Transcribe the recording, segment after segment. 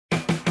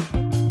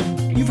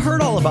You've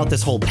heard all about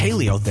this whole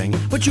paleo thing,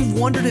 but you've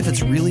wondered if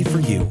it's really for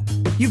you.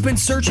 You've been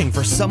searching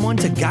for someone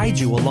to guide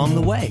you along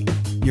the way.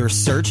 Your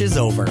search is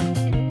over.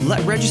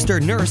 Let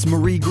registered nurse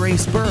Marie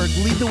Grace Berg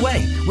lead the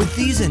way with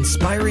these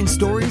inspiring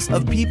stories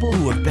of people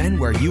who have been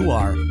where you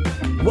are.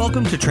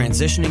 Welcome to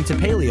Transitioning to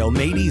Paleo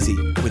Made Easy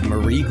with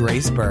Marie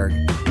Grace Berg.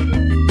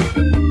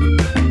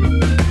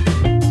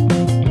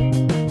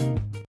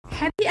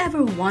 Have you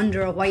ever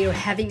wondered why you're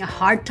having a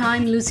hard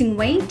time losing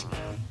weight?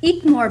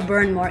 Eat More,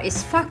 Burn More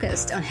is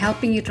focused on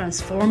helping you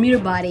transform your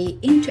body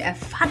into a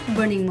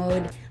fat-burning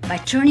mode by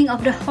turning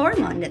off the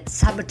hormone that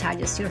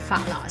sabotages your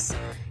fat loss.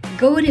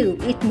 Go to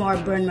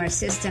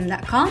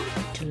eatmoreburnmoresystem.com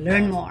to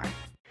learn more.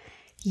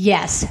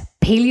 Yes,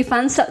 paleo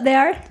fans out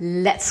there,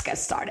 let's get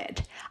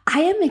started. I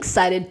am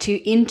excited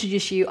to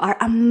introduce you our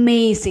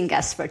amazing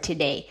guest for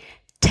today,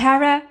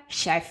 Tara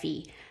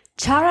Shafee.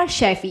 Tara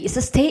Shafee is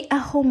a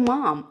stay-at-home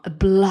mom, a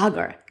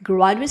blogger,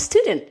 graduate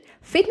student,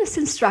 fitness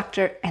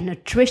instructor, and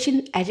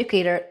nutrition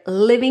educator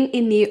living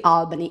in New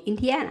Albany,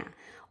 Indiana.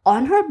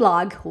 On her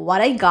blog, What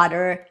I Got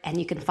Her, and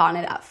you can find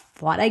it at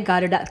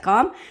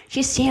whatigather.com,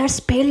 she shares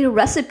paleo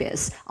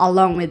recipes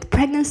along with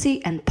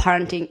pregnancy and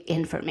parenting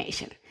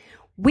information.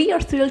 We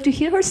are thrilled to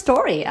hear her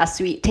story as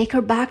we take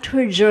her back to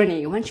her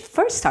journey when she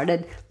first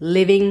started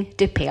living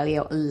the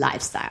paleo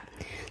lifestyle.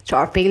 To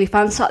our paleo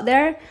fans out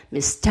there,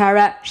 Miss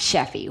Tara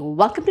Shafee,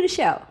 welcome to the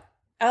show.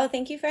 Oh,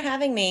 thank you for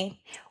having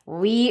me.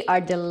 We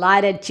are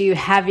delighted to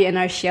have you on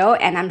our show,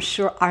 and I'm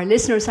sure our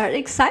listeners are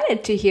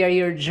excited to hear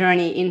your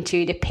journey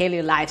into the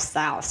paleo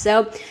lifestyle.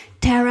 So,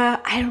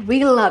 Tara, I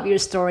really love your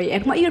story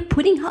and what you're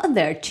putting out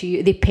there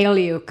to the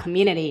paleo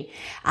community.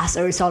 As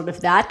a result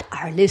of that,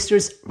 our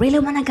listeners really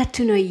want to get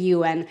to know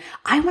you, and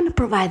I want to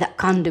provide that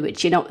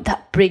conduit,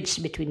 that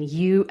bridge between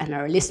you and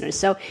our listeners.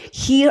 So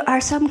here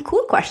are some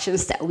cool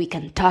questions that we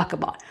can talk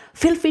about.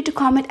 Feel free to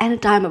comment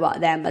anytime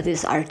about them, but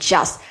these are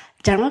just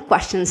general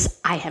questions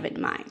I have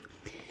in mind.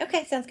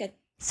 Okay, sounds good.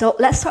 So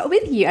let's start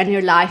with you and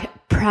your life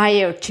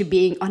prior to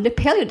being on the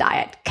paleo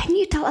diet. Can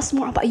you tell us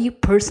more about you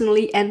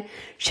personally and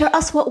share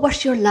us what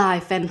was your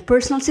life and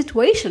personal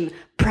situation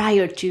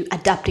prior to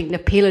adopting the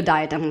paleo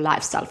diet and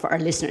lifestyle for our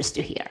listeners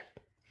to hear?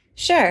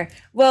 Sure.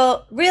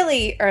 Well,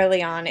 really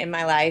early on in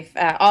my life,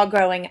 all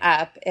growing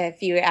up,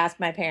 if you ask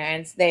my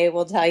parents, they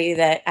will tell you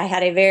that I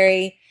had a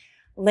very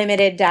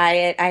limited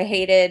diet. I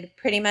hated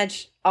pretty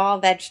much all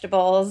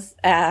vegetables.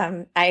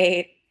 I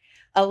ate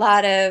a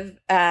lot of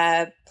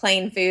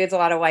plain foods, a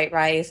lot of white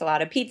rice, a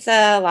lot of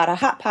pizza, a lot of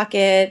Hot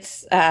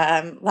Pockets,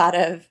 a lot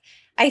of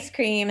ice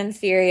cream and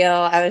cereal.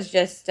 I was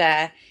just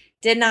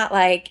did not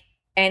like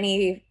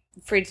any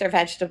fruits or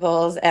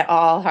vegetables at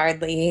all,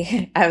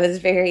 hardly. I was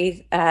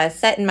very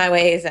set in my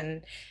ways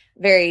and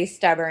very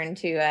stubborn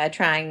to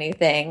trying new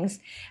things.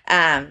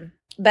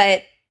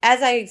 But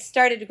as I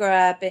started to grow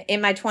up in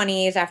my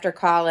 20s after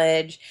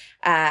college,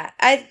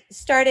 I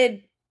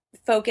started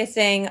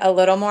focusing a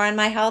little more on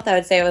my health. I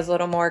would say I was a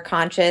little more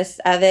conscious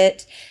of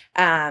it.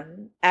 I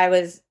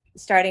was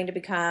starting to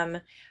become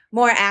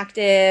more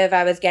active.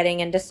 I was getting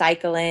into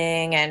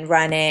cycling and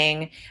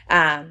running.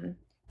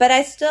 But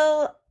I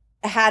still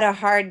had a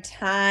hard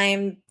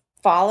time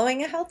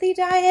following a healthy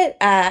diet.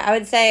 I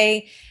would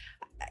say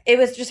it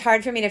was just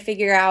hard for me to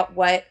figure out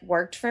what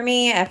worked for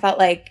me. I felt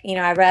like,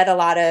 I read a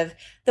lot of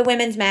the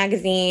women's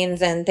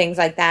magazines and things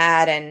like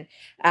that. And,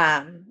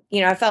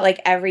 I felt like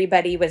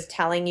everybody was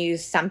telling you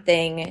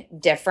something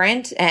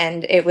different,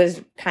 and it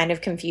was kind of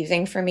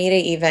confusing for me to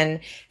even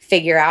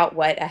figure out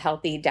what a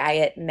healthy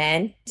diet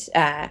meant.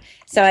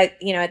 So at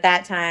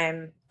that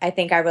time, I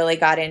think I really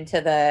got into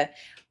the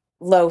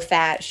low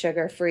fat,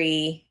 sugar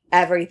free,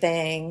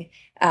 everything,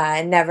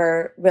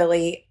 never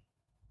really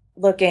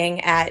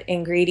looking at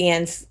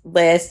ingredients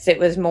lists. It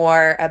was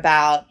more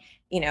about,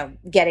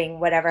 getting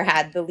whatever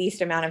had the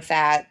least amount of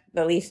fat,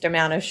 the least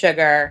amount of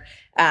sugar.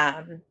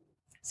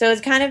 So it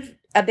was kind of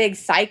a big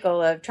cycle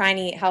of trying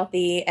to eat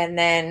healthy and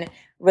then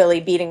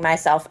really beating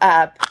myself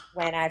up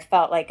when I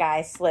felt like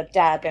I slipped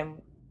up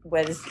and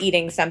was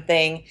eating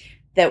something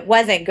that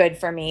wasn't good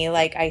for me,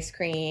 like ice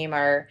cream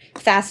or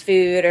fast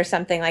food or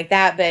something like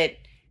that. But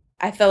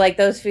I feel like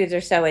those foods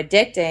are so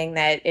addicting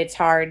that it's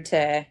hard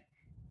to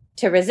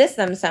resist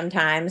them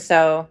sometimes.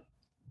 So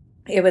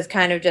it was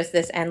kind of just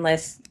this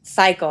endless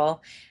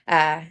cycle.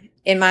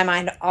 In my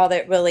mind, all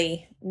that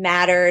really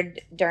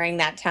mattered during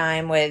that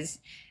time was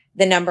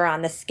the number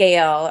on the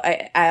scale.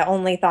 I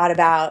only thought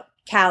about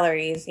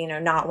calories,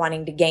 not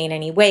wanting to gain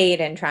any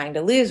weight and trying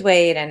to lose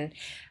weight. And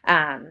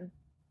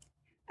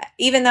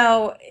even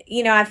though,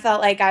 I felt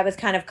like I was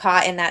kind of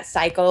caught in that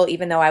cycle,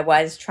 even though I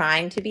was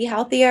trying to be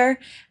healthier.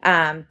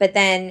 But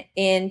then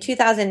in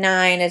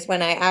 2009 is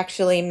when I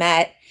actually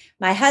met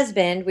my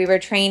husband. We were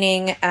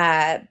training,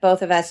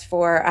 both of us,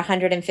 for a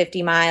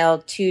 150-mile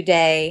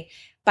 2-day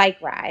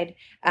bike ride.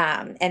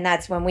 And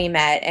that's when we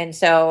met. And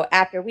so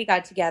after we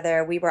got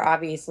together, we were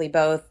obviously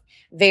both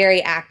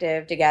very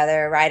active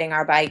together, riding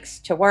our bikes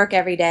to work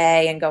every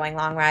day and going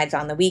long rides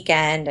on the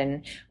weekend.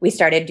 And we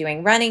started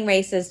doing running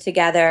races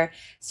together.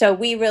 So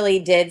we really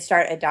did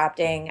start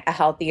adopting a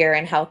healthier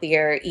and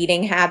healthier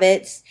eating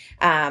habits.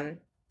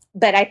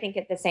 But I think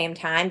at the same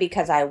time,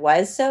 because I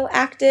was so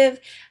active,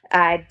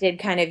 I did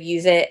kind of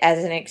use it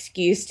as an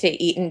excuse to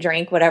eat and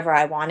drink whatever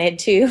I wanted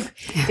to.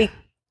 Because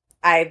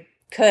I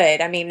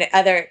could. I mean,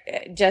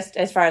 just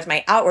as far as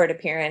my outward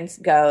appearance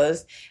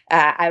goes,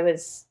 I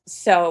was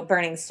so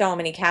burning so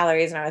many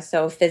calories and I was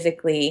so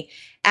physically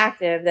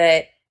active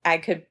that I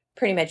could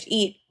pretty much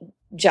eat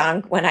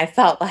junk when I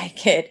felt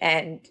like it,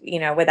 and,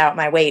 without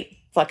my weight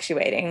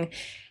fluctuating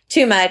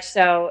too much.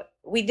 So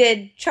we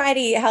did try to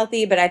eat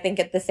healthy, but I think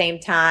at the same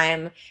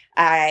time,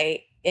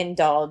 I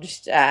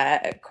indulged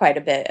quite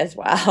a bit as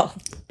well.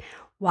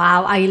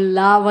 Wow, I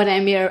love what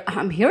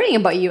I'm hearing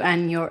about you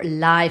and your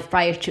life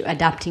prior to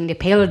adapting the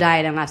paleo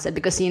diet and lifestyle,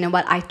 because you know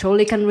what, I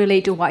totally can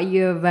relate to what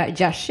you've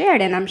just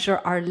shared, and I'm sure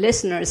our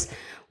listeners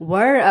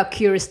were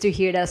curious to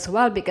hear that as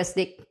well, because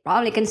they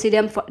probably can see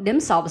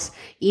themselves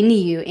in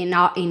you,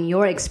 in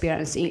your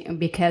experience.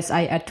 Because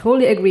I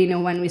totally agree.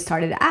 When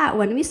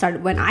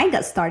I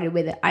got started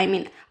with it, I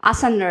mean,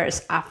 as a nurse,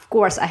 of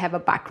course, I have a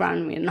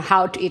background in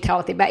how to eat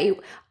healthy, but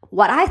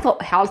what I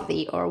thought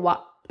healthy, or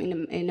what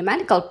in the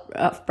medical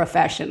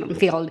profession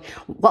field,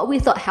 what we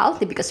thought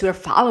healthy, because we're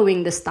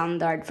following the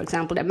standard, for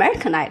example, the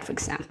American diet, for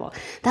example,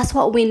 that's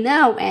what we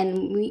know,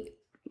 and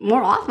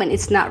more often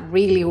it's not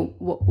really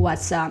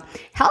what's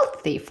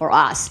healthy for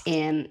us.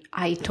 And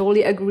I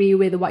totally agree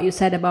with what you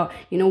said about,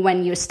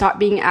 when you start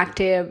being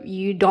active,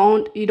 you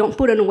don't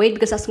put on weight,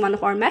 because that's one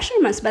of our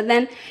measurements, but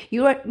then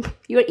you're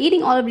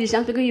eating all of these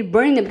junk because you're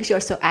burning them because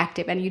you're so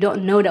active, and you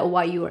don't know that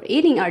what you are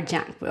eating are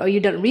junk food, or you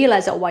don't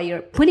realize that what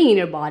you're putting in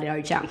your body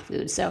are junk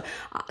food. So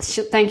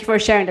thank you for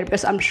sharing that,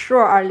 because I'm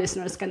sure our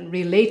listeners can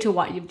relate to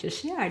what you've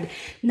just shared.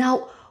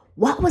 Now,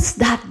 what was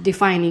that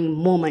defining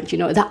moment,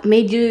 that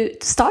made you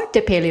start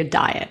the paleo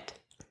diet?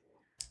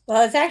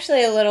 Well, it's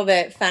actually a little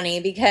bit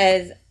funny,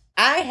 because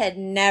I had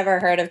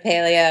never heard of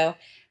paleo,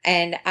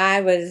 and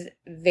I was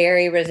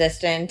very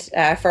resistant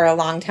for a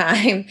long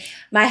time.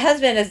 My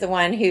husband is the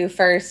one who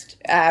first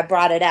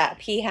brought it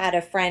up. He had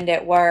a friend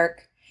at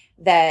work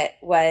that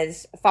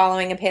was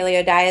following a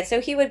paleo diet. So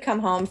he would come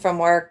home from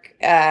work,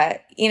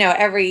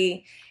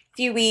 every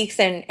few weeks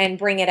and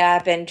bring it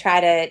up and try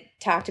to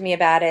talk to me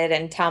about it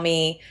and tell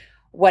me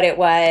what it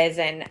was.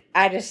 And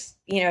I just,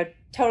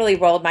 totally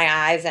rolled my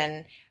eyes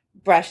and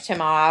brushed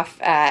him off.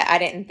 I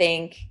didn't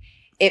think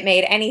it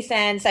made any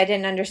sense. I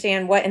didn't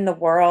understand what in the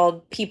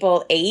world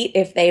people ate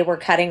if they were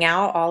cutting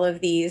out all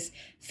of these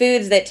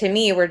foods that to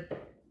me were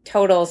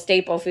total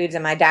staple foods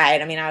in my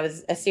diet. I mean, I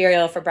was a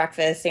cereal for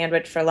breakfast,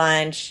 sandwich for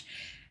lunch,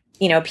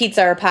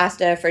 pizza or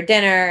pasta for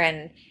dinner.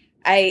 And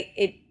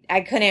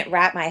I couldn't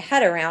wrap my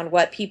head around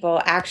what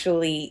people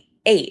actually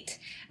ate.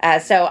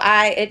 So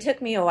it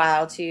took me a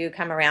while to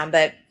come around,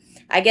 but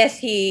I guess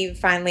he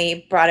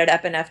finally brought it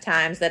up enough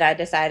times that I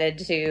decided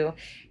to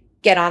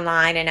get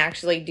online and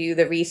actually do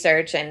the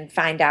research and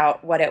find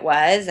out what it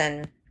was.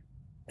 And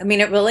I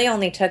mean, it really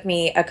only took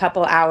me a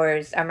couple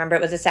hours. I remember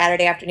it was a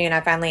Saturday afternoon.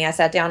 I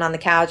sat down on the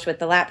couch with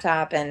the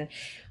laptop, and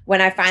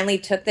when I finally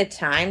took the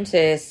time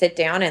to sit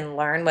down and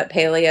learn what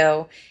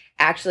paleo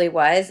actually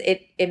was,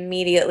 it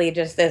immediately,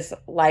 just this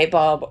light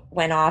bulb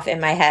went off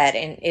in my head,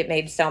 and it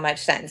made so much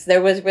sense.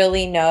 There was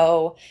really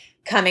no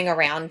coming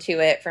around to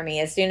it for me.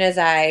 As soon as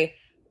I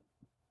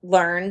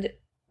learned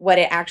what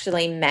it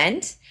actually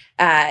meant,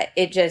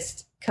 it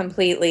just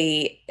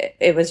completely,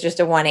 it was just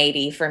a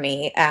 180 for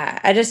me.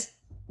 I just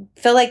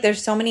feel like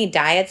there's so many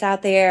diets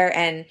out there,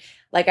 and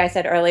like I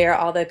said earlier,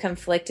 all the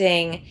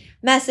conflicting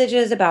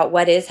messages about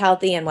what is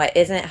healthy and what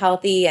isn't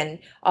healthy, and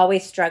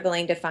always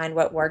struggling to find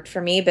what worked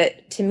for me.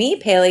 But to me,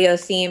 paleo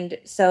seemed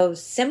so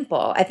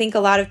simple. I think a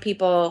lot of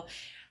people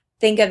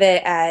think of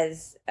it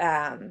as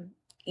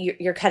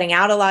you're cutting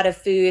out a lot of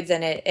foods,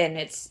 and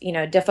it's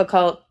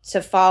difficult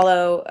to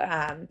follow.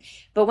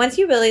 But once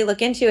you really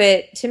look into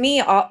it, to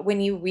me,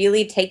 when you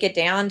really take it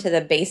down to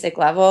the basic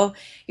level,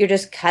 you're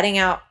just cutting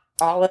out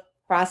all of the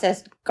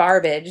processed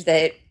garbage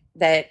that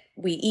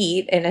we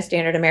eat in a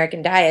standard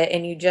American diet,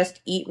 and you just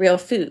eat real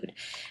food.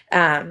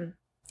 I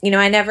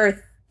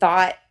never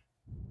thought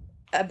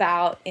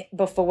about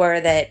before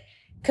that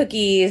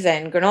cookies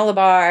and granola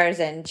bars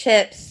and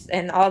chips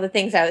and all the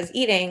things I was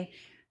eating,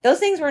 those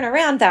things weren't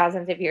around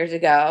thousands of years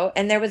ago.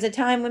 And there was a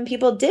time when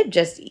people did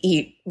just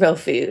eat real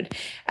food.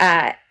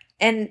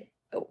 And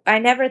I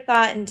never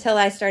thought until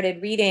I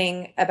started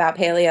reading about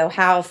paleo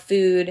how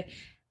food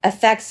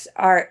affects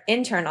our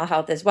internal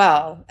health as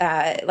well.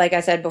 Like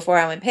I said before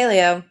I went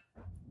paleo,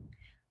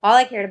 all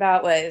I cared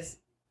about was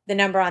the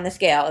number on the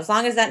scale. As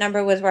long as that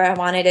number was where I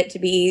wanted it to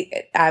be,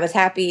 I was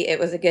happy. It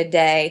was a good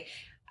day.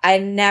 I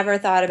never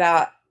thought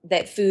about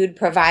that food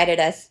provided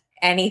us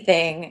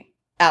anything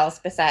else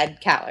beside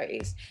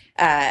calories.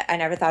 I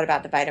never thought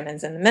about the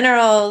vitamins and the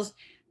minerals.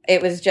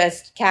 It was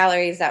just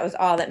calories. That was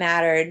all that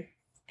mattered.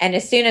 And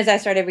as soon as I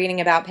started reading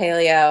about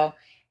paleo,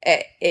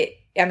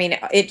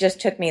 it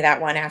just took me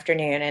that one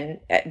afternoon,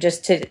 and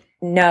just to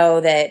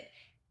know that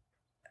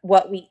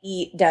what we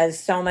eat does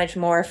so much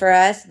more for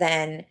us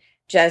than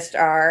just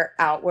our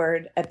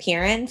outward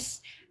appearance.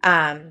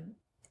 And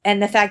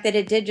the fact that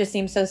it did just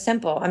seem so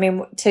simple. I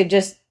mean, to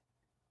just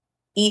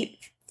eat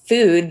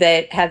food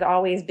that has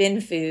always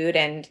been food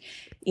and,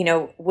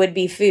 would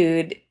be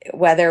food,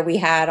 whether we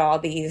had all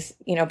these,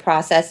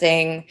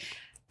 processing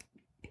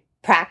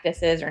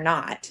practices or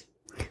not.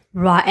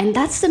 Right, and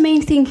that's the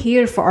main thing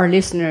here for our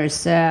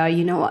listeners.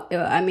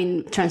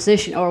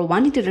 Transition or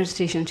wanting to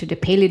transition to the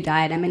paleo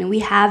diet. We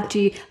have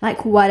to,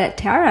 like what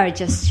Tara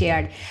just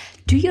shared,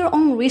 do your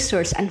own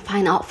research and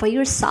find out for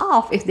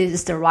yourself if this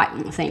is the right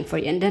thing for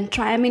you, and then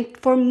try.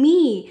 For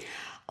me,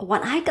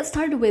 when I got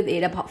started with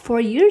it about 4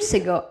 years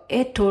ago,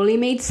 it totally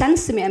made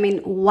sense to me.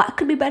 What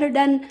could be better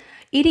than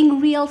eating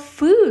real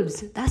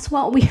foods? That's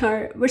what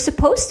we're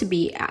supposed to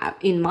be,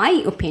 in my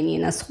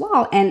opinion, as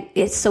well. And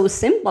it's so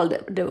simple.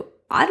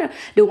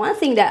 The one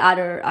thing that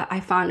I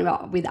found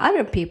out with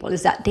other people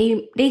is that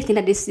they think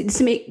that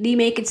they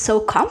make it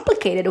so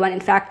complicated, when in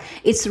fact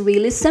it's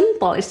really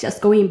simple. It's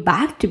just going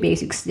back to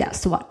basics.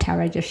 That's what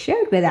Tara just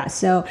shared with us.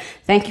 So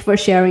thank you for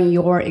sharing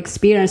your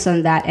experience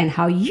on that and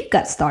how you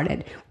got started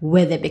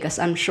with it, because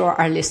I'm sure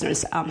our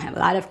listeners have a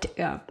lot of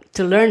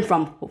to learn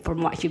from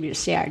what you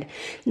just shared.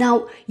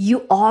 Now,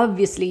 you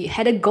obviously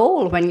had a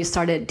goal when you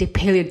started the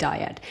paleo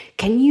diet.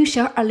 Can you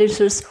share our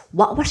listeners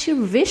what was your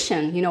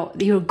vision,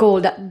 your goal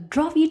that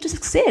drove you to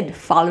succeed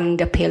following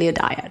the paleo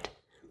diet?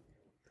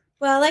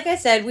 Well, like I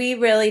said, we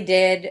really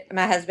did,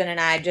 my husband and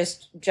I,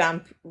 just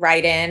jump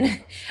right in.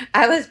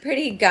 I was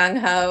pretty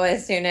gung-ho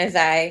as soon as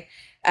I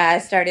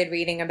started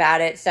reading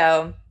about it.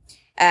 So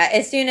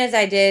as soon as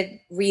I did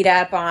read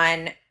up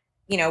on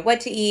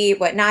what to eat,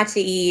 what not to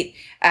eat.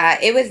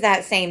 It was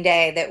that same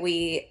day that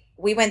we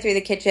went through the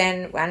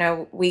kitchen. I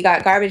know we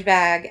got garbage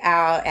bag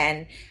out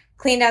and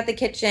cleaned out the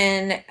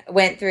kitchen,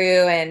 went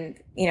through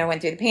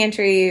the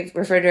pantry,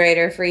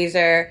 refrigerator,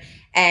 freezer,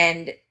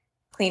 and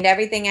cleaned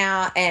everything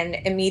out, and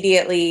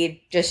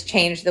immediately just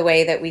changed the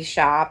way that we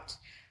shopped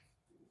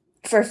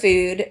for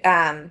food.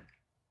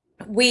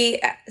 We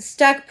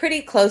stuck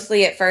pretty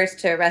closely at first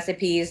to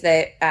recipes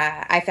that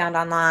I found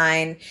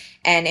online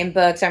and in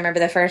books. I remember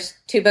the first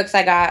 2 books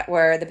I got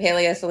were The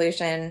Paleo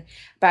Solution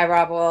by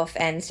Rob Wolf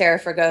and Sarah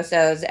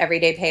Fragoso's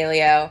Everyday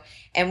Paleo.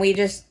 And we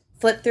just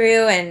flipped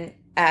through and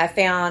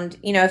found,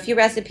 a few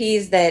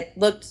recipes that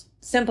looked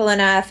simple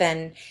enough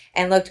and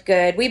looked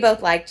good. We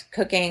both liked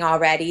cooking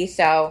already,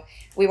 so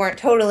we weren't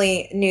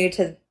totally new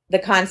to the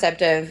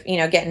concept of,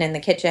 getting in the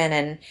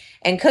kitchen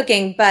and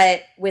cooking,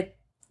 but with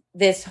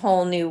this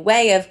whole new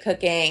way of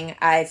cooking,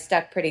 I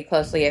stuck pretty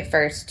closely at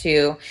first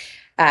to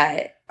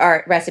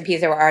our recipes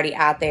that were already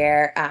out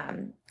there.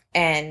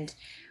 And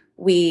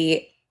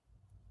we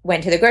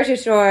went to the grocery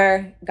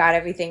store, got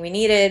everything we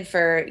needed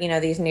for,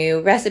 these new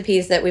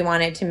recipes that we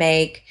wanted to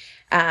make.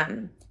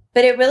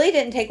 But it really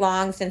didn't take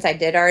long, since I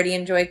did already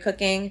enjoy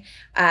cooking,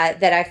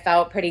 that I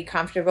felt pretty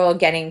comfortable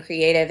getting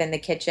creative in the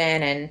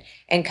kitchen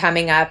and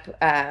coming up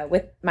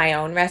with my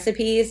own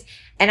recipes.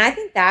 And I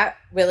think that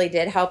really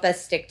did help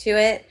us stick to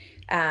it.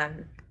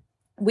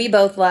 We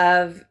both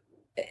love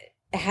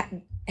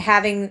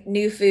having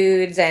new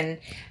foods and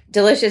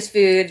delicious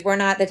foods. We're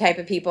not the type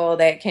of people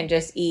that can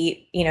just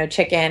eat,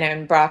 chicken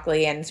and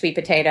broccoli and sweet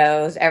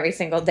potatoes every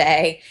single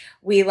day.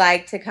 We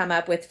like to come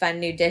up with fun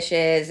new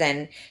dishes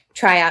and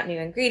try out new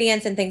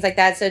ingredients and things like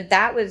that. So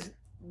that was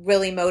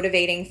really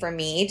motivating for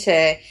me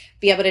to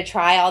be able to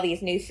try all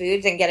these new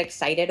foods and get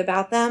excited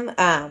about them.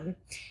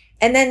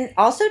 And then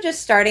also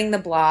just starting the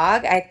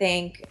blog, I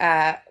think,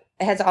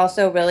 has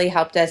also really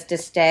helped us to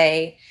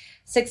stay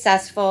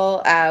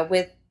successful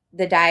with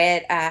the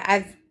diet.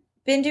 I've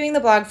been doing the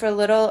blog for a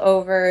little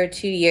over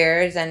 2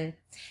 years, and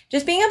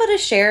just being able to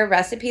share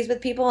recipes with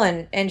people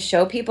and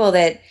show people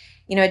that,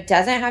 it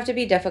doesn't have to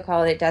be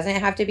difficult. It doesn't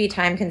have to be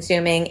time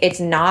consuming. It's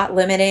not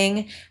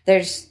limiting.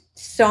 There's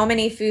so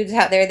many foods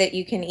out there that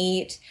you can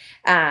eat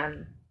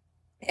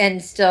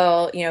and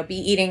still, be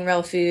eating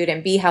real food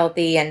and be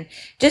healthy. And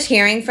just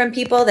hearing from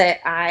people that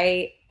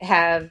I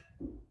have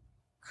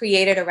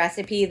created a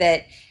recipe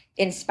that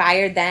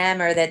inspired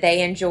them or that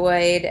they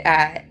enjoyed,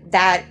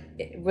 that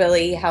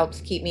really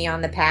helps keep me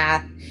on the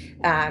path.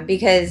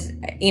 Because,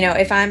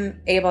 if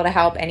I'm able to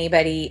help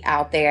anybody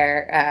out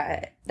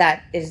there,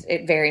 that is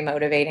very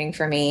motivating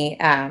for me.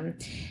 And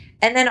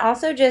then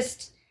also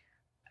just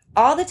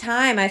all the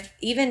time,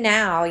 even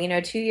now,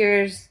 2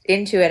 years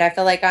into it, I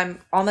feel like I'm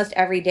almost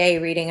every day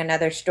reading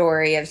another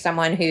story of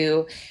someone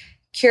who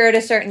cured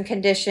a certain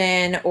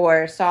condition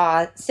or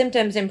saw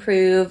symptoms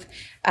improve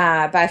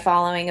by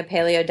following a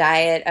paleo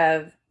diet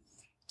of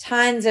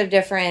tons of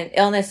different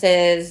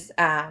illnesses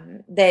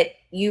that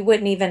you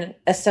wouldn't even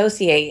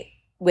associate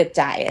with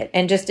diet.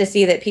 And just to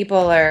see that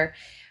people are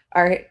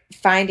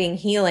finding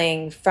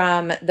healing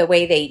from the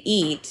way they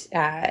eat,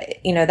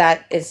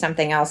 that is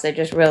something else that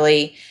just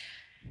really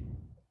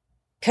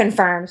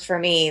confirms for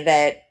me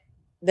that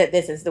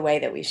this is the way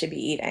that we should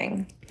be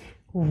eating.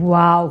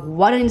 Wow,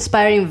 what an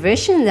inspiring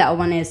vision that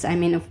one is. I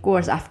mean, of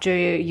course, after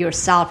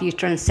yourself, you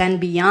transcend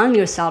beyond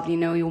yourself.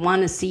 You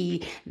want to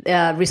see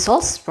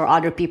results for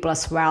other people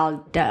as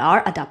well that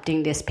are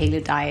adopting this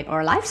paleo diet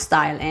or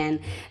lifestyle. And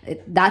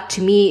that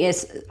to me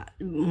is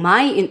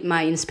my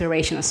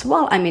inspiration as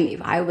well. I mean,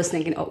 if I was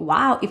thinking, oh,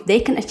 wow, if they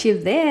can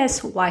achieve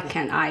this, why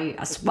can't I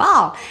as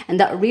well?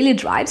 And that really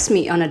drives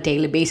me on a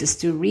daily basis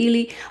to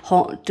really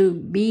to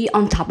be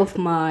on top of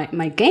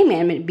my game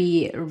and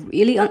be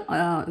really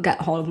get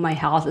hold of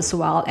my health as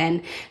well.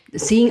 And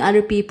seeing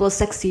other people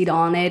succeed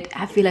on it,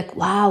 I feel like,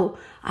 wow,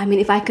 I mean,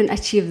 if I can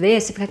achieve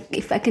this,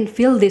 if I can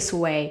feel this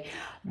way,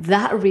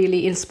 that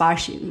really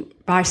inspires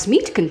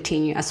me to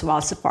continue as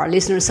well. So for our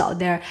listeners out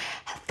there,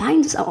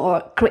 find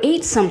or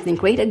create something,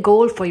 create a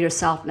goal for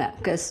yourself,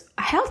 because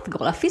a health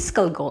goal, a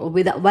physical goal,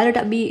 whether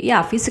that be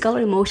physical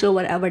or emotional,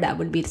 whatever that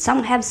would be,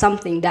 have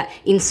something that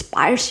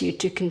inspires you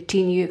to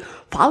continue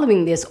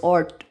following this,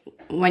 or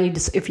when you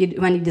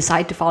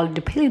decide to follow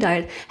the paleo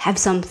diet, have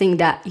something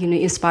that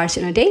inspires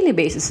you on a daily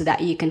basis, so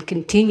that you can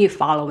continue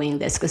following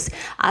this. Because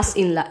as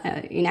in life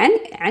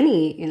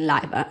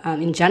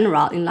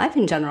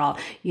in general,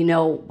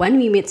 when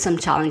we meet some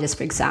challenges,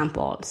 for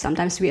example,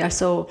 sometimes we are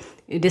so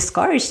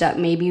discouraged that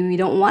maybe we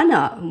don't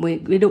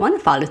wanna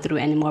follow through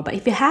anymore. But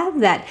if you have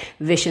that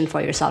vision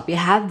for yourself, you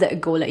have the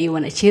goal that you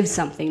want to achieve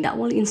something, that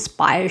will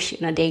inspire you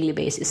on a daily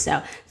basis.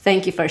 So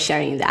thank you for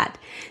sharing that.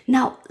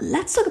 Now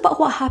let's talk about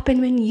what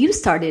happened when you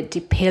started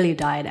the paleo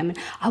diet. I mean,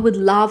 I would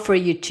love for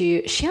you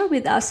to share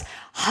with us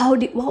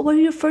what were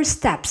your first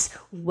steps,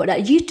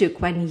 what you took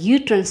when you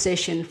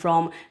transitioned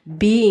from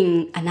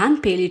being a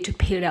non-paleo to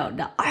paleo,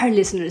 that our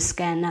listeners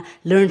can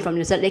learn from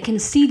you, so that they can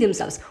see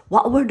themselves.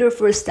 What were their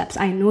first steps?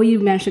 I know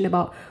you mentioned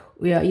about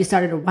you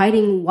started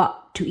writing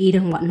what to eat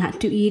and what not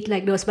to eat,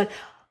 like those, but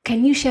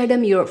can you share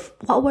them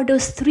what were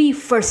those 3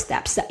 first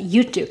steps that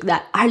you took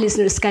that our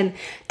listeners can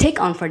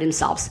take on for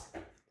themselves?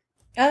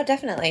 Oh,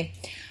 definitely.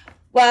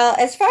 Well,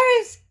 as far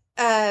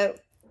as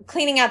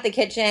cleaning out the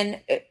kitchen,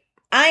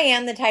 I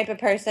am the type of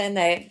person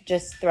that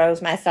just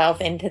throws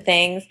myself into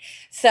things.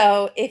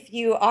 So if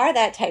you are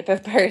that type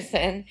of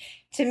person,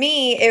 to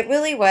me, it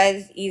really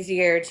was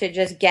easier to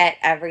just get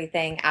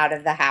everything out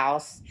of the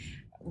house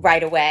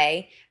right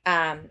away.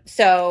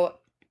 So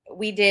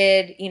we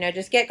did,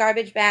 just get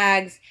garbage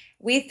bags.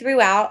 We threw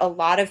out a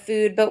lot of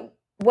food, but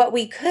what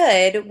we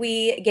could,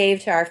 we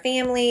gave to our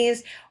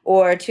families,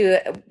 or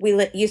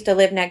we used to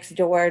live next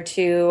door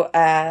to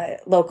a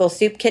local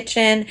soup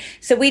kitchen.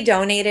 So we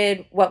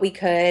donated what we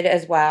could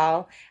as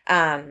well.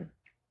 And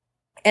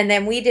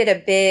then we did a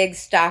big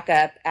stock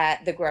up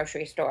at the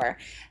grocery store.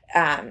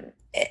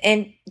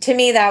 And to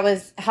me, that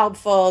was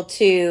helpful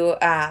to,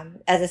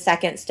 as a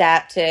second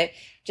step, to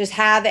just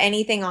have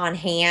anything on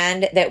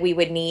hand that we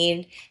would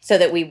need, so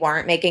that we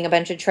weren't making a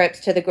bunch of trips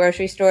to the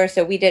grocery store.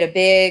 So we did a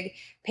big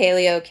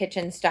paleo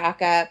kitchen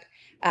stock up,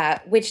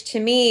 which to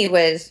me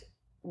was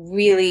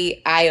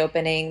really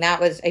eye-opening. That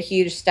was a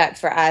huge step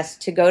for us,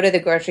 to go to the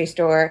grocery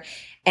store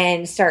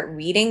and start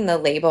reading the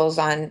labels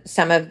on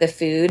some of the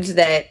foods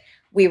that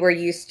we were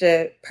used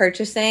to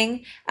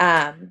purchasing.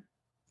 Like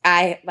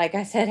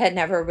I said, had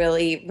never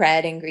really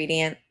read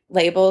ingredient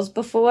labels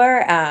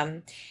before.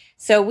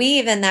 So we,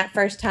 even that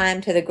first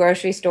time to the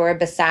grocery store,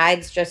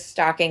 besides just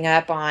stocking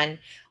up on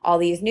all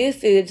these new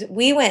foods,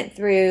 we went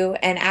through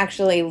and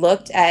actually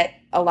looked at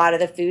a lot of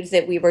the foods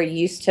that we were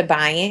used to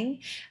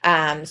buying.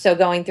 So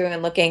going through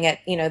and looking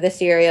at, the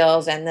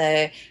cereals and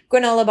the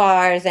granola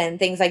bars and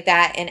things like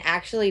that, and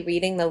actually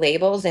reading the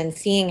labels and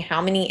seeing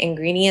how many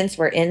ingredients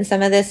were in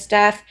some of this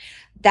stuff,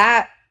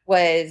 that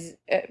was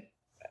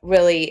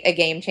really a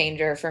game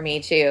changer for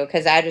me too,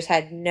 because I just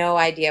had no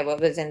idea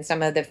what was in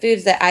some of the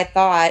foods that I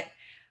thought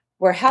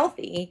were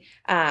healthy.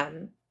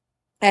 I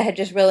had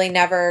just really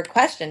never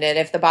questioned it.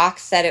 If the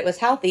box said it was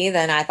healthy,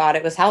 then I thought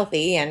it was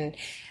healthy.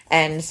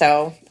 And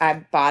so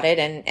I bought it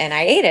and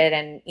I ate it,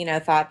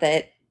 and, thought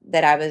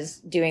that I was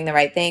doing the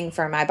right thing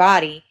for my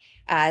body.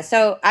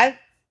 So I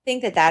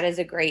think that is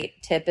a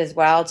great tip as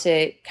well,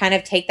 to kind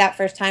of take that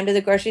first time to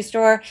the grocery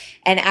store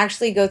and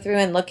actually go through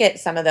and look at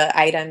some of the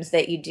items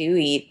that you do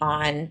eat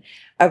on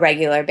a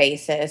regular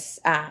basis.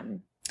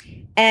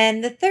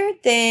 And the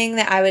third thing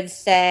that I would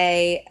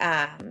say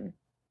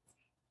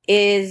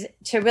is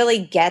to really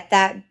get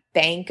that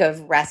bank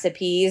of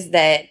recipes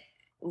that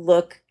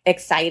look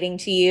exciting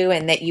to you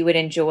and that you would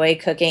enjoy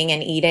cooking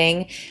and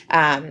eating.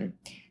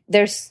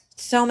 There's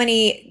so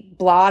many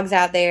blogs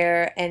out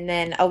there, and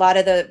then a lot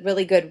of the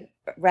really good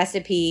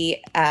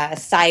recipe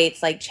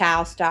sites like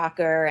Chow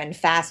Stalker and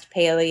Fast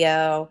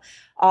Paleo,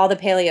 all the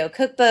paleo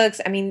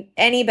cookbooks. I mean,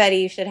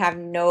 anybody should have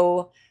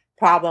no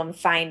problem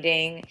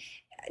finding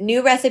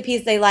new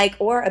recipes they like,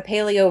 or a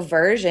paleo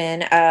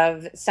version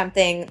of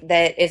something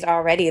that is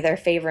already their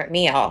favorite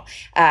meal.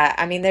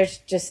 I mean, there's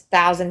just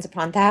thousands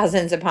upon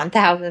thousands upon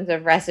thousands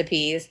of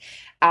recipes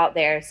out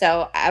there.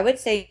 So I would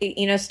say,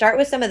 start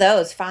with some of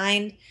those.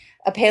 Find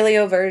a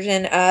paleo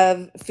version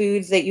of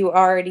foods that you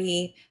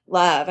already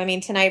love. I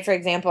mean, tonight, for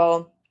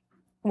example,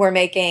 we're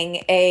making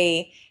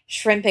a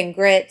shrimp and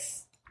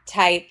grits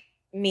type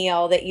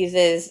meal that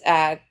uses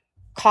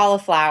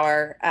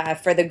cauliflower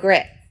for the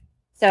grit.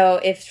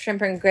 So if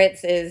shrimp and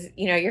grits is,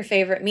 your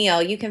favorite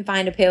meal, you can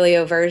find a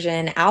paleo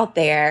version out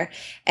there,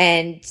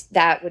 and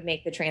that would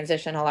make the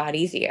transition a lot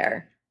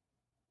easier.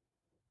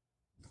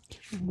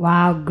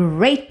 Wow,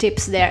 great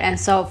tips there. And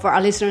so for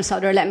our listeners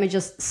out there, let me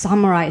just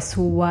summarize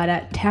what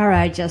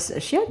Tara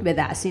just shared with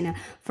us.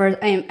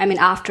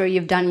 After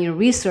you've done your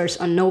research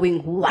on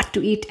knowing what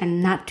to eat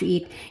and not to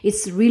eat,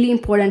 it's really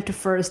important to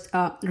first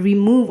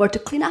remove or to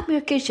clean up your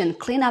kitchen,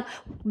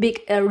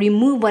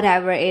 remove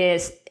whatever it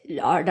is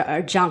or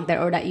junk that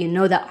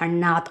that are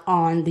not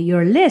on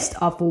your list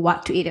of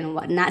what to eat and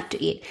what not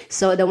to eat.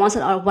 So the ones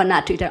that are what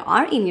not to eat that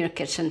are in your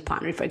kitchen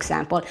pantry, for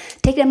example,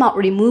 take them out,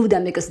 remove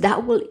them, because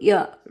that will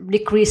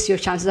decrease your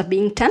chances of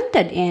being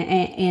tempted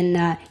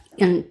in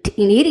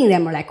eating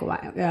them,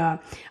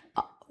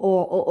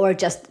 or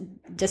just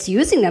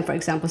using them, for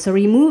example. So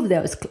remove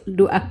those,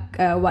 do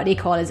what they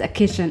call as a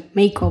kitchen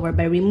makeover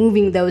by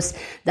removing those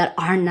that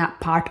are not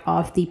part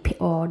of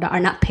or that are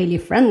not paleo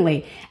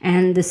friendly.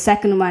 And the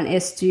second one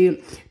is to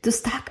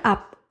stack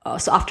up.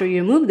 So after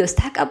you remove those,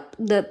 stack up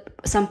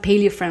some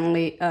paleo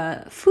friendly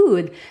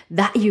food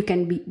that you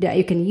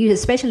can use,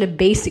 especially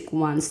basic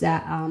ones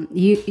that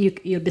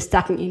you'll be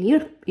stocking in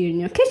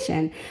your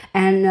kitchen.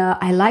 And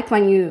I like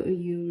when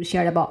you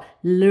shared about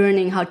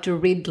learning how to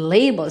read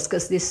labels,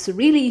 because this is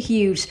really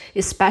huge,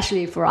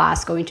 especially for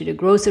us going to the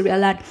grocery a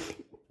lot.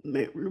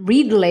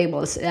 Read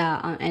labels,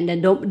 and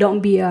then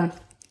don't be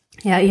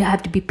you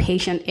have to be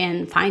patient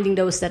in finding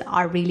those that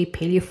are really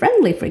paleo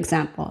friendly, for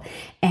example.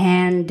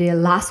 And the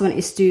last one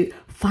is to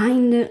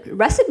find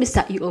recipes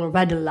that you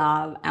already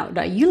love,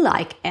 that you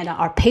like, and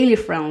are paleo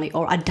friendly,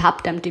 or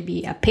adapt them to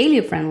be a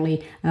paleo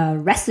friendly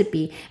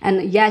recipe.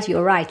 And yes,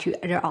 you're right.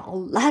 There are a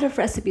lot of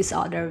recipes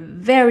out there,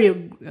 very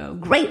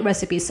great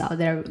recipes out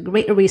there,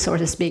 great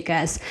resources,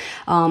 because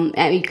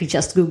and you could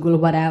just Google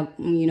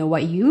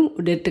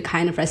the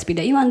kind of recipe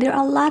that you want. There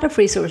are a lot of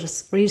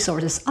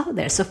resources out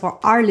there. So for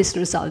our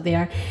listeners out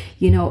there,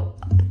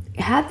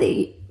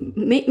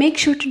 make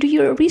sure to do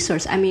your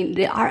research.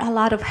 There are a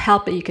lot of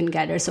help that you can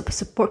get. There's a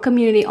support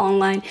community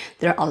online.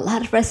 There are a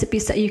lot of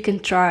recipes that you can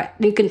try.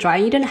 You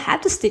don't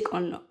have to stick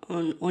on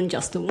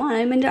just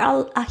one. There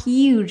are a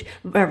huge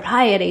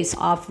varieties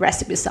of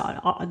recipes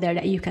out there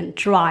that you can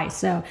try.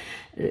 So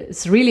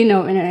it's really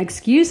no an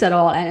excuse at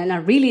all. And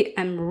I'm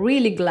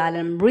really glad, and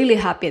I'm really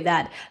happy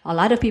that a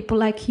lot of people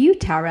like you,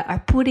 Tara, are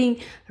putting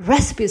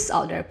recipes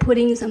out there,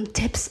 putting some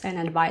tips and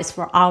advice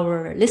for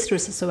our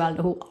listeners as well,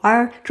 who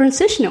are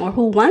transitioning or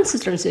who wants to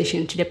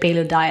transition to the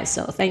paleo diet.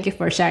 So thank you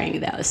for sharing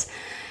those.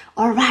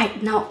 All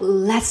right, now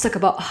let's talk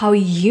about how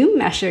you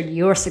measured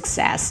your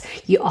success.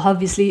 You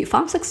obviously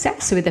found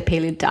success with the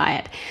paleo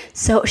diet.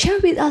 So share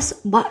with us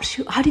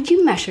how did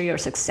you measure your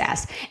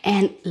success,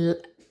 and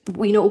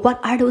what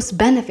are those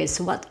benefits?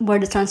 What were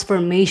the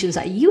transformations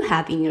that you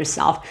have in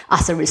yourself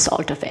as a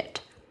result of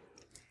it?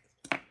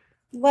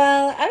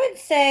 Well, I would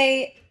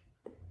say,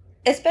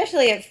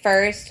 especially at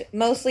first,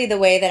 mostly the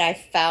way that I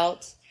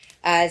felt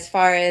as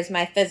far as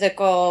my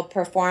physical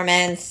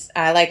performance.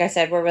 Like I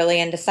said, we're really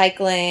into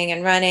cycling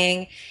and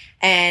running.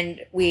 And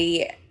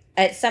we,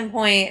 at some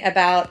point,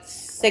 about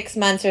 6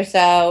 months or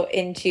so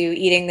into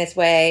eating this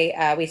way,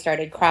 we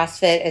started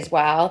CrossFit as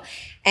well.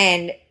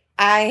 And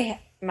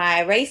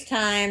my race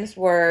times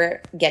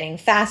were getting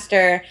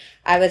faster.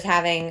 I was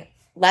having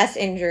less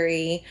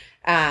injury.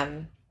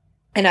 And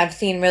I've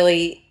seen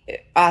really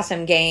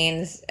awesome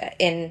gains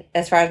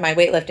as far as my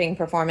weightlifting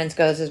performance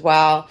goes as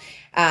well.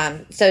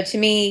 So to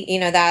me,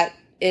 that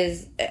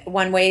is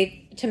one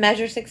way to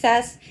measure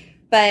success,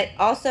 but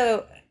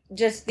also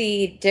just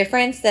the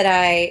difference that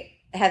I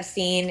have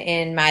seen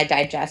in my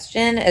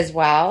digestion as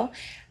well.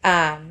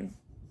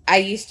 I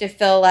used to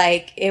feel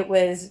like it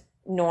was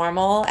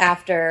normal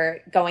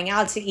after going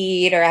out to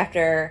eat or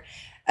after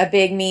a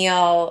big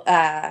meal,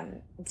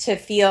 to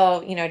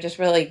feel, just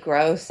really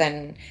gross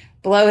and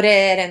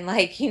bloated and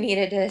like you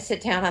needed to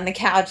sit down on the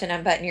couch and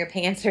unbutton your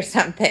pants or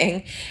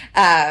something.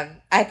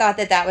 I thought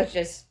that was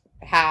just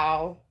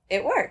how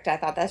it worked. I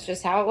thought that's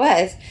just how it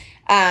was.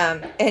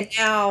 And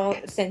now,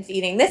 since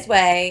eating this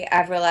way,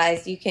 I've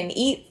realized you can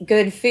eat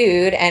good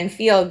food and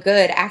feel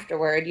good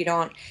afterward. You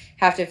don't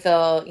have to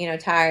feel,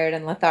 tired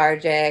and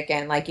lethargic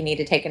and like you need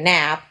to take a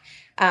nap.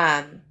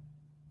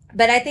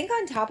 But I think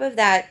on top of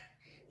that,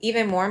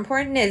 even more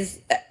important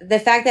is the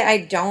fact that I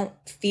don't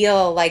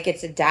feel like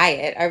it's a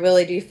diet. I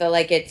really do feel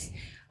like it's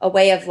a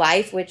way of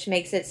life, which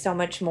makes it so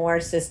much more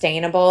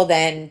sustainable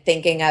than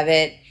thinking of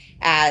it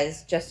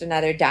as just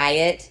another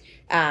diet.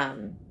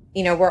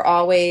 We're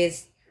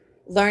always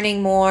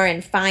learning more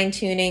and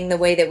fine-tuning the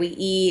way that we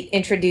eat,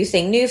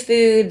 introducing new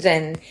foods,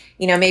 and,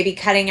 maybe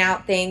cutting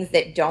out things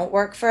that don't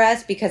work for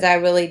us, because I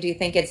really do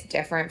think it's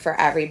different for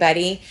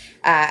everybody.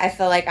 I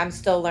feel like I'm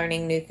still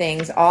learning new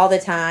things all the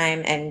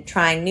time and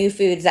trying new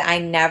foods that I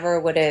never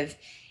would have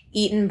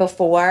eaten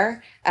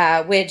before,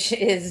 which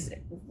is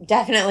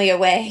definitely a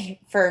way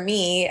for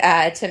me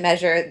to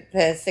measure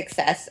the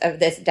success of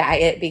this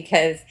diet,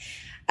 because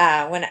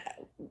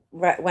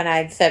when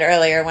I said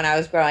earlier when I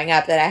was growing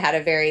up that I had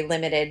a very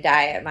limited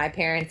diet. My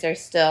parents are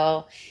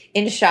still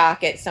in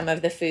shock at some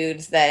of the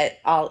foods that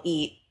I'll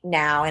eat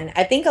now. And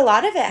I think a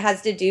lot of it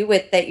has to do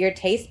with that your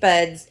taste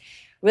buds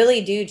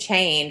really do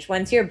change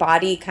once your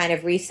body kind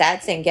of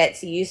resets and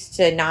gets used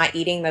to not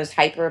eating those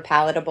hyper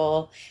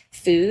palatable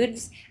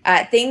foods.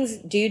 Things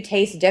do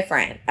taste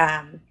different.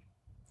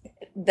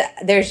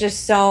 There's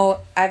just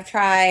I've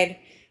tried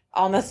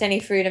almost any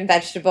fruit and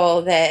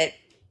vegetable that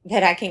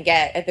I can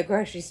get at the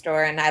grocery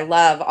store, and I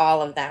love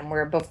all of them,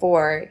 where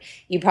before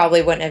you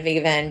probably wouldn't have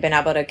even been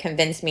able to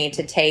convince me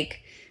to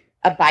take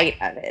a bite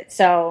of it.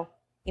 So,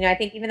 I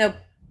think even though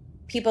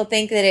people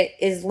think that it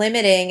is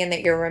limiting and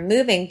that you're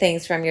removing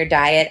things from your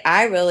diet,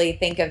 I really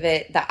think of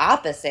it the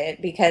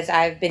opposite, because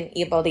I've been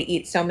able to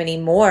eat so many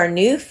more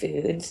new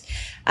foods.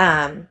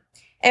 And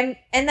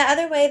the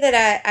other way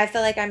that I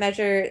feel like I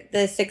measure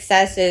the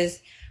success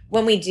is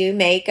when we do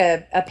make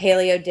a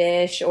paleo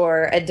dish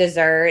or a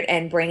dessert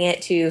and bring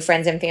it to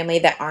friends and family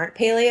that aren't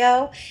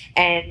paleo,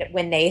 and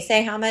when they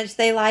say how much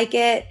they like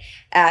it,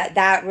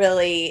 that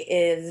really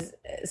is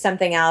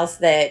something else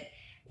that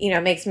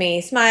makes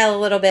me smile a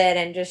little bit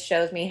and just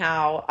shows me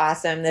how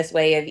awesome this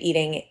way of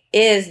eating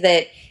is,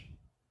 that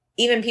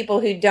even people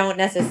who don't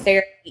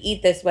necessarily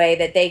eat this way,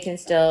 that they can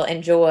still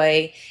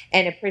enjoy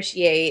and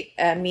appreciate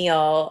a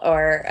meal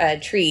or a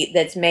treat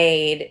that's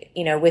made,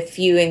 with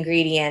few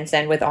ingredients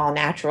and with all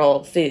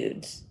natural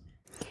foods.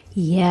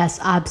 Yes,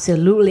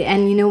 absolutely.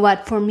 And you know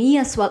what? For me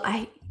as well,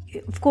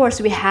 of course,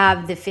 we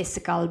have the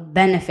physical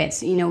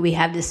benefits. We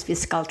have this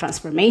physical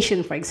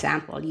transformation, for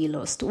example. You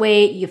lost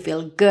weight, you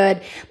feel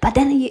good. But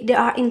then there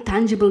are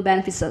intangible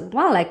benefits as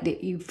well. Like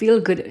you feel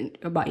good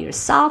about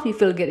yourself, you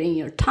feel good in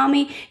your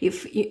tummy.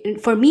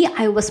 For me,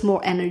 I was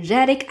more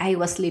energetic, I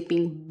was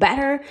sleeping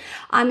better.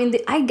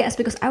 I guess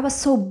because I was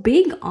so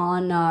big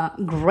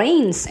on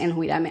grains and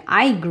wheat.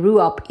 I grew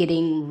up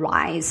eating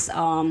rice,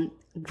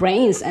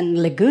 grains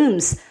and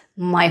legumes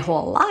my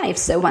whole life.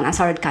 So when I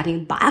started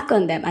cutting back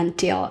on them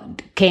until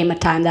came a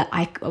time that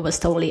I was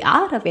totally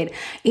out of it,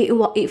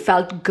 it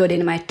felt good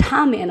in my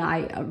tummy. And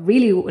I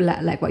really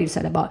like what you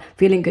said about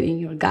feeling good in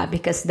your gut,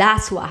 because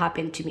that's what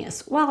happened to me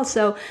as well.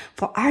 So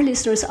for our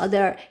listeners out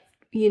there,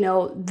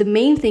 the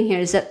main thing here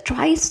is that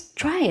try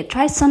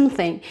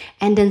something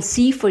and then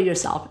see for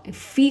yourself,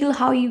 feel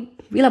how you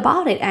feel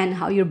about it and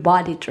how your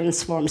body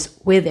transforms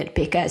with it.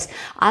 Because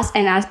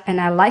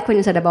I like when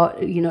you said about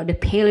the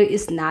paleo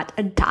is not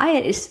a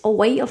diet, it's a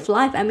way of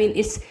life.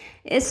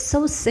 It's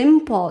so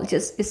simple,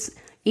 it's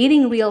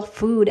eating real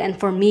food. And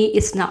for me,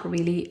 it's not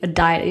really a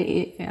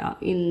diet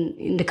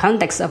in the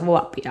context of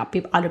what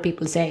other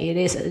people say it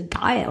is, a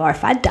diet or a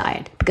fat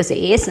diet, because it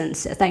isn't.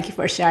 So thank you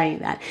for sharing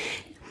that.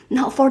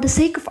 Now, for the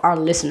sake of our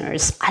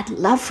listeners, I'd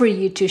love for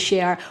you to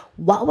share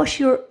what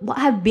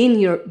have been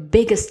your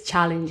biggest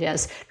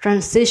challenges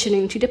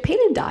transitioning to the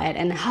paleo diet,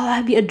 and how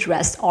have you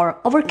addressed or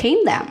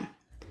overcame them?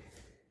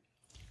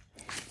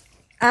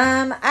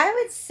 I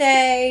would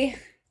say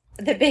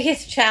the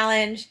biggest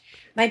challenge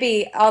might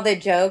be all the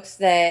jokes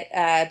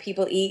that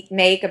people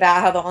make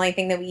about how the only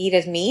thing that we eat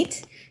is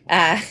meat.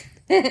 I'm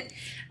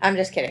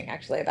just kidding,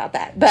 actually, about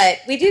that. But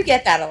we do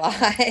get that a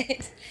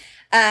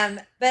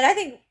lot. But I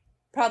think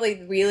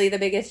probably really the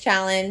biggest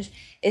challenge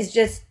is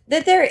just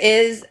that there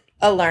is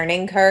a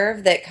learning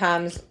curve that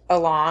comes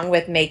along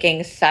with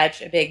making such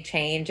a big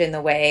change in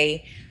the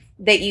way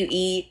that you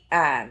eat.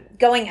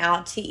 Going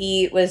out to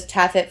eat was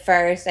tough at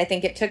first. I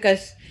think it took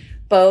us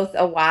both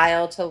a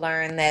while to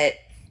learn that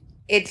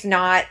it's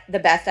not the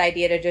best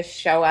idea to just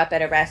show up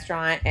at a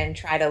restaurant and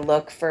try to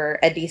look for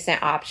a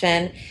decent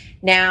option.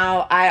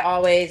 Now, I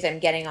always am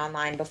getting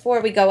online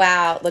before we go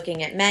out,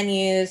 looking at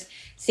menus,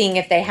 seeing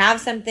if they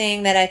have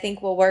something that I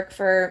think will work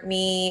for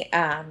me,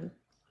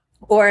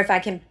 or if I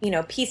can,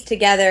 piece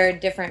together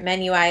different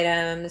menu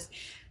items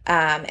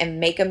and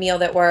make a meal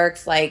that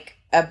works, like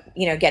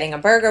getting a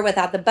burger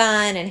without the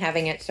bun and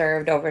having it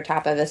served over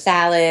top of a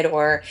salad,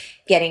 or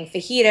getting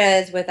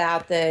fajitas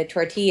without the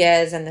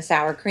tortillas and the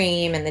sour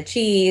cream and the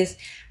cheese,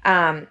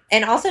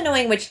 and also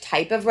knowing which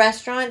type of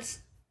restaurants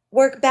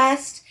work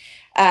best.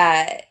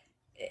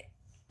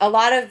 A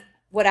lot of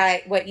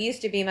what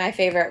used to be my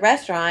favorite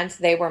restaurants,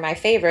 they were my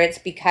favorites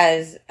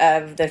because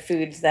of the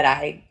foods that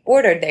I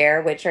ordered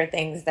there, which are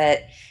things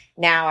that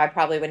now I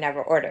probably would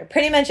never order.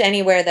 Pretty much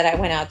anywhere that I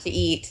went out to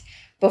eat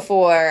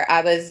before,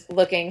 I was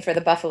looking for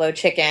the buffalo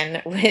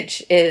chicken,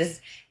 which is,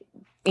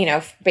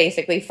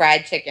 basically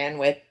fried chicken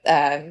with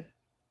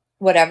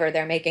whatever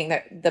they're making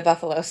the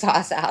buffalo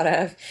sauce out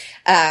of.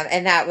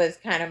 And that was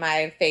kind of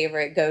my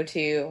favorite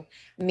go-to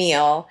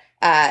meal.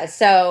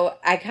 So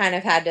I kind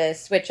of had to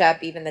switch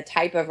up even the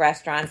type of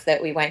restaurants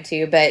that we went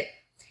to, but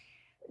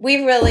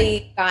we've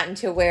really gotten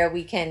to where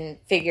we can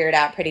figure it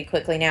out pretty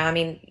quickly now.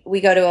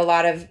 We go to a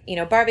lot of,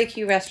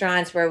 barbecue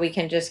restaurants where we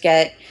can just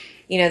get,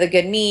 the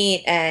good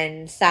meat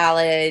and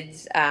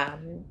salads,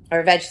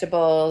 or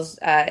vegetables,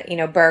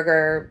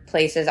 burger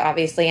places,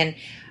 obviously. And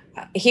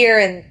here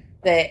in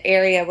the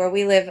area where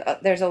we live,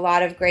 there's a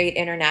lot of great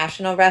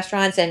international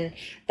restaurants, and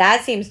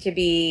that seems to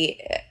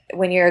be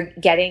when you're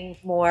getting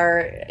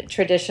more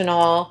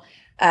traditional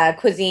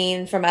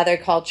cuisine from other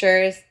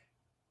cultures,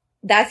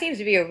 that seems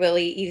to be a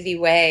really easy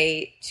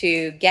way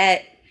to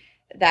get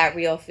that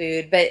real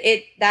food. But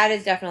that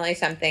is definitely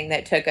something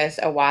that took us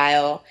a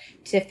while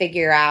to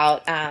figure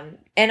out.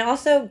 And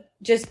also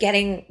just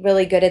getting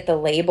really good at the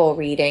label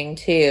reading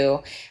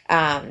too.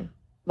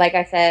 Like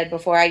I said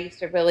before, I used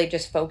to really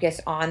just focus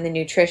on the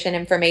nutrition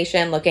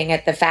information, looking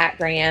at the fat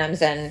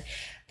grams and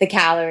the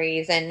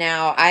calories. And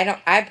now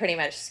I pretty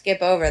much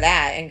skip over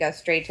that and go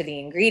straight to the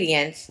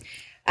ingredients.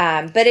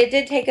 But it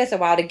did take us a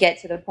while to get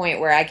to the point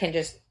where I can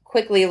just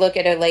quickly look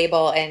at a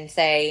label and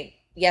say,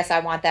 yes, I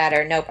want that,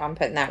 or nope, I'm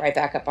putting that right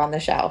back up on the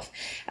shelf.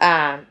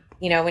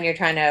 When you're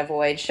trying to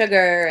avoid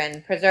sugar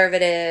and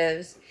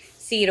preservatives,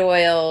 seed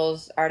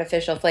oils,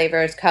 artificial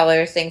flavors,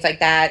 colors, things like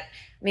that.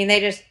 I mean,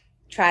 they just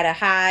try to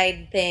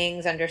hide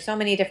things under so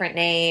many different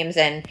names,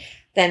 and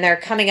then they're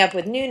coming up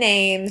with new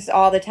names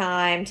all the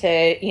time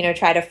to,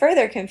 try to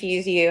further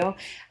confuse you.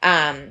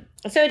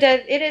 So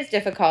it is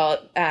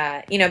difficult,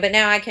 but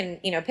now I can,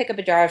 pick up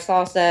a jar of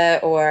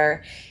salsa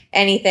or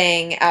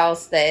anything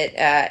else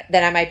that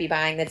I might be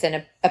buying that's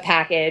in a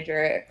package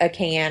or a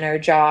can or a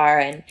jar,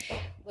 and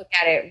look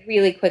at it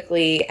really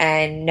quickly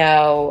and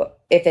know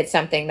if it's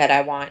something that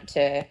I want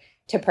to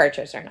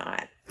purchase or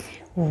not.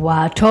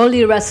 Wow, totally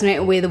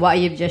resonate with what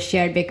you've just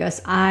shared,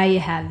 because I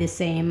have the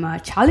same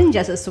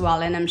challenges as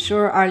well. And I'm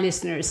sure a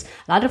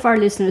lot of our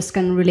listeners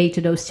can relate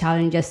to those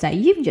challenges that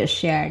you've just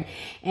shared.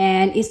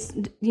 And it's,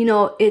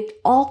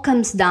 it all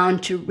comes down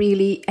to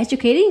really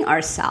educating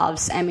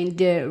ourselves. I mean,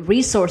 the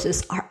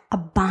resources are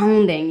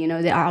abounding,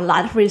 there are a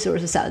lot of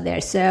resources out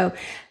there. So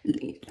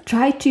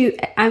try to,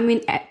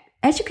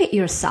 educate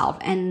yourself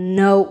and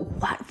know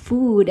what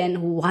food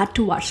and what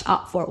to watch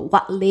out for,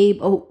 what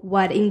label,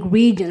 what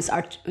ingredients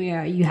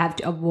you have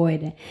to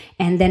avoid,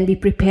 and then be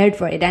prepared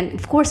for it. And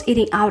of course,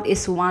 eating out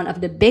is one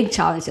of the big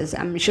challenges.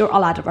 I'm sure a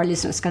lot of our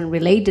listeners can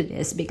relate to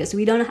this, because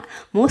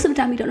most of the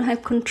time we don't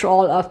have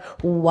control of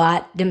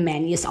what the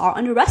menus are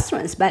on the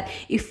restaurants. But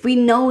if we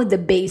know the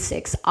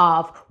basics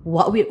of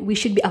what we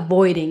should be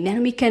avoiding,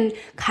 then we can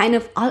kind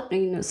of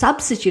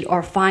substitute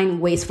or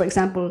find ways. For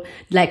example,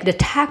 like the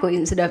taco,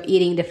 instead of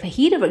eating the fajita,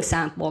 for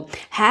example,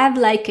 have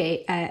like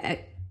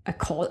a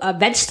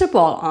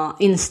vegetable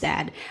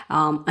instead,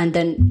 and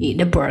then eat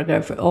the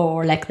burger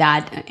or like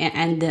that,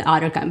 and the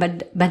other kind.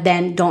 But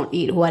then don't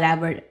eat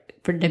whatever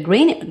for the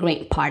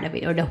grain part of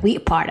it or the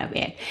wheat part of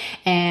it.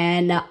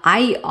 And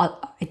I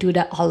do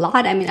that a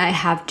lot. I mean, I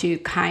have to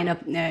kind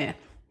of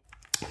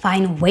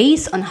find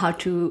ways on how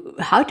to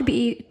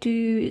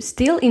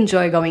still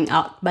enjoy going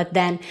out, but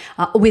then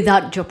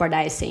without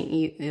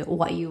jeopardizing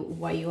what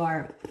you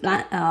are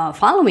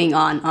following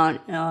on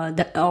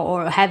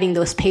or having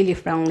those paleo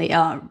friendly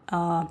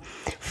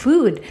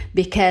food.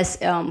 Because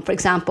for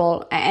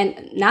example,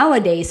 and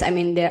nowadays, I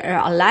mean, there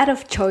are a lot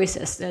of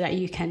choices that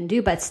you can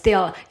do, but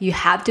still you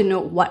have to know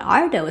what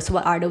are those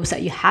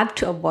that you have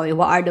to avoid,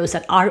 what are those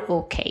that are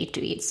okay to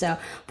eat. So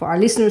for our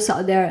listeners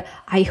out there,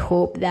 I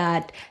hope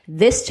that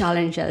this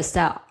challenges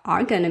that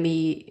are going to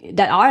be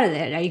that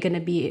you're going to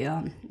be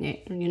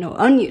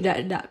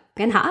that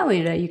can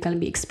happen, that you're going to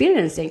be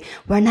experiencing,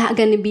 we're not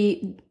going to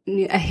be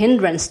a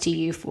hindrance to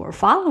you for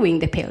following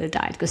the paleo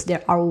diet, because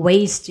there are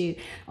ways to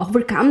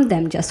overcome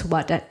them, just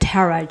what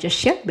Tara just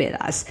shared with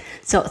us.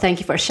 So thank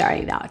you for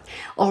sharing that.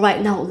 All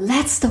right, now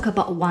let's talk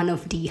about one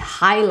of the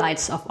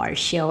highlights of our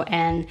show,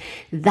 and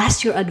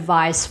that's your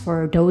advice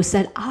for those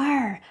that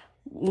are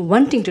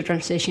wanting to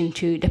transition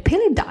to the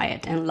paleo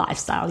diet and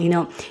lifestyle.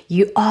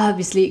 You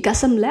obviously got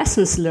some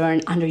lessons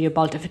learned under your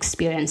belt of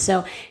experience.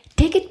 So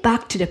take it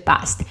back to the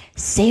past.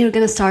 Say you're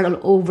going to start all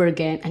over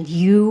again, and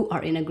you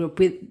are in a group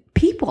with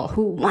people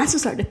who wants to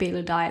start the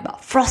paleo diet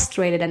but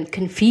frustrated and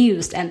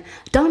confused and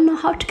don't know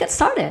how to get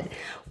started.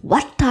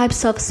 What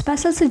types of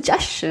special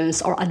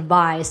suggestions or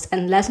advice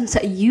and lessons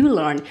that you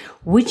learned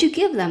would you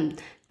give them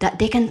that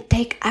they can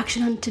take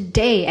action on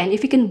today? And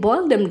if you can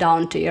boil them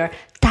down to your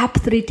top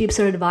 3 tips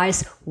or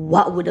advice,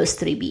 what would those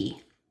 3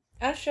 be?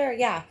 Oh, sure.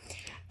 Yeah.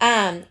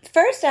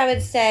 First, I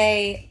would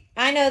say,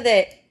 I know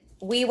that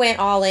we went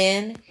all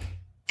in,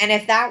 and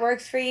if that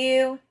works for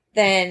you,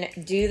 then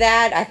do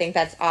that. I think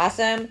that's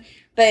awesome.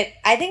 But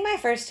I think my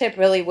first tip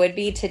really would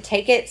be to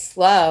take it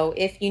slow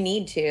if you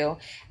need to.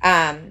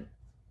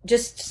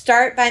 Just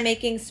start by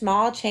making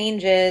small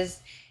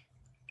changes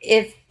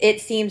if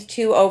it seems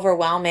too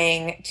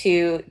overwhelming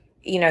to,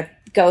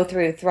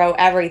 throw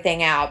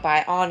everything out,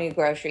 buy all new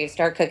groceries,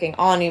 start cooking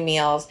all new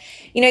meals.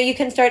 You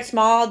can start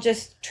small,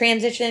 just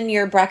transition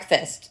your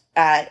breakfast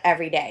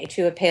every day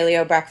to a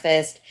paleo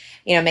breakfast,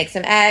 make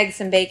some eggs,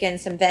 some bacon,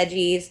 some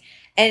veggies.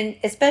 And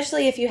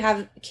especially if you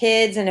have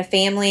kids and a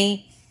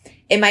family,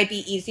 it might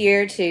be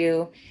easier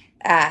to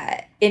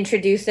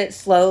introduce it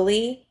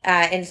slowly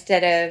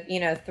instead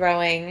of,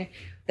 throwing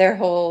their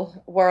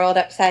whole world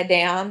upside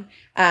down.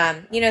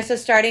 So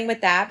starting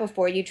with that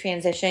before you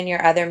transition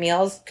your other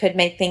meals could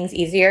make things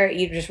easier.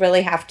 You just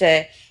really have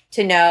to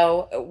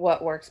know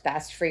what works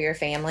best for your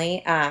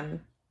family.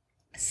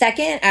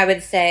 Second, I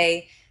would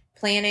say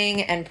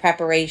planning and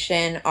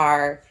preparation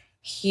are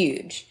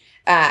huge.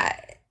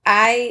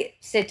 I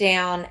sit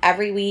down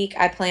every week.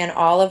 I plan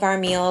all of our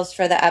meals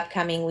for the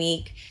upcoming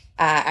week.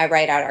 I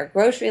write out our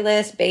grocery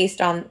list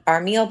based on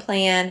our meal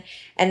plan.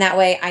 And that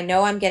way I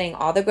know I'm getting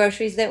all the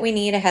groceries that we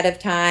need ahead of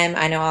time.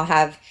 I know I'll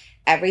have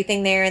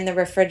everything there in the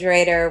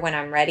refrigerator when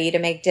I'm ready to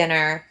make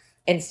dinner,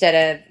 instead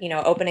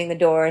of, opening the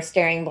door,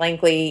 staring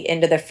blankly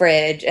into the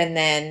fridge, and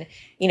then,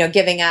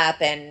 giving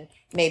up and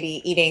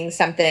maybe eating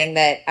something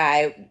that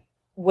I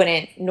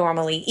wouldn't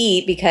normally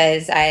eat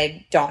because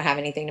I don't have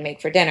anything to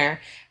make for dinner.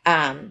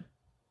 And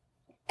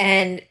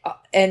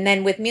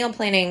then with meal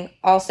planning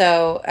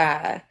also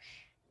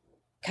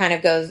kind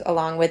of goes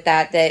along with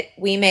that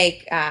we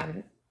make,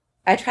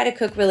 I try to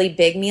cook really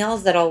big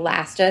meals that'll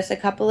last us a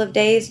couple of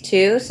days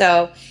too.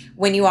 So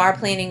when you are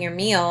planning your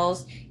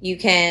meals, you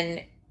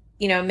can,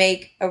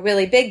 make a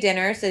really big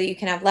dinner so that you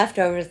can have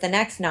leftovers the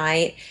next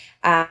night,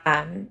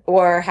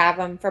 or have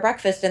them for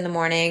breakfast in the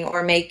morning,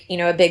 or make,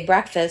 a big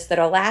breakfast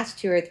that'll last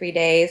 2 or 3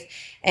 days.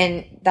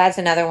 And that's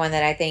another one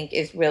that I think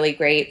is really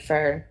great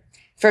for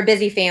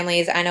busy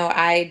families. I know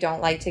I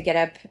don't like to get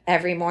up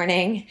every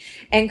morning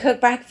and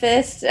cook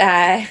breakfast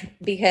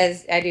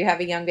because I do have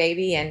a young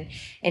baby, and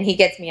he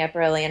gets me up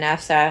early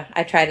enough. So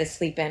I try to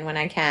sleep in when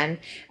I can.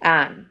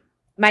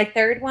 My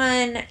third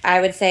one,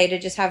 I would say to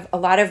just have a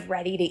lot of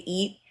ready to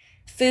eat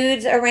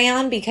foods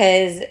around,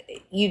 because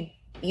you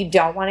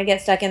don't want to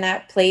get stuck in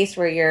that place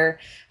where you're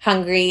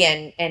hungry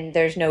and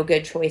there's no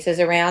good choices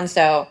around.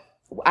 So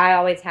I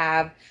always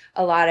have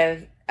a lot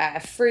of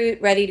fruit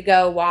ready to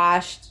go,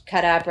 washed,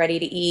 cut up, ready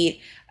to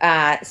eat.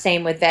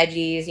 Same with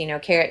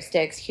veggies, carrot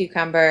sticks,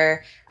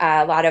 cucumber,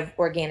 a lot of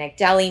organic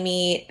deli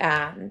meat,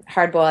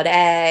 hard-boiled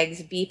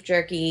eggs, beef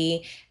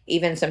jerky,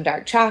 even some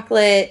dark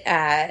chocolate,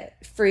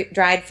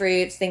 dried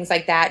fruits, things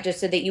like that, just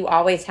so that you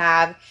always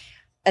have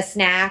a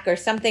snack or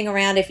something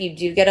around if you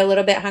do get a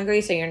little bit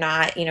hungry, so you're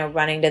not,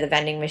 running to the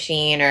vending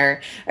machine or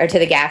to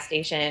the gas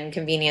station,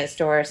 convenience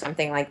store, or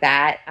something like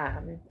that.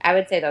 I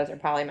would say those are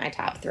probably my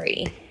top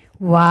 3.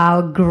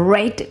 Wow,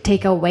 great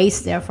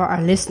takeaways there for our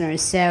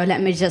listeners. So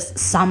let me just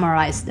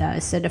summarize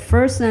those. So the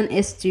first one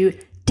is to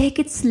take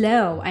it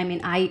slow. I mean,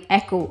 I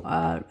echo,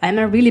 I'm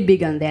really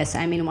big on this.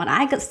 I mean, when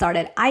I got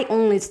started, I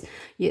only,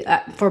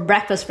 for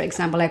breakfast, for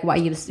example, like what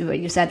you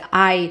said,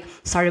 I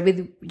started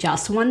with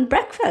just one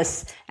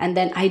breakfast, and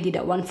then I did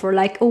that one for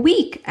like a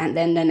week, and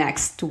then the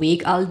next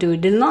week I'll do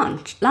the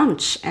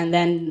lunch, and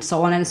then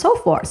so on and so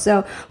forth.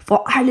 So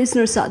for our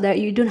listeners out there,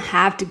 you don't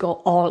have to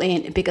go all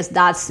in, because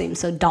that seems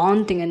so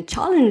daunting and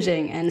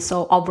challenging and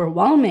so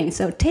overwhelming.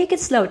 So take it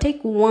slow,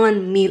 take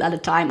one meal at a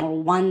time or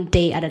one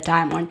day at a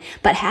time,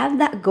 but have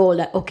that goal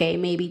that, okay,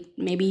 maybe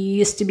you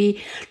used to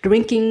be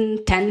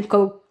drinking 10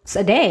 Cokes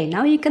a day.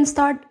 Now you can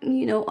start,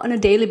 on a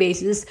daily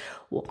basis,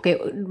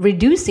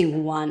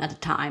 reducing one at a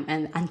time,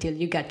 and until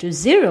you get to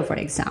 0, for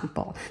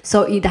example.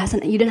 So you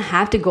don't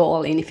have to go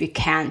all in if you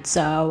can't.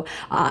 So,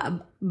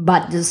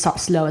 but just start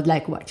slow,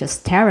 like what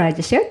Tara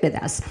just shared with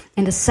us.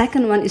 And the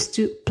second one is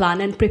to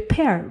plan and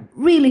prepare.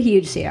 Really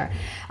huge here.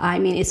 I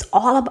mean, it's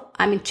all about,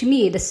 to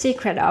me, the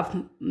secret of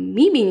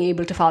me being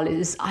able to follow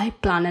this, I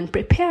plan and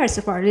prepare.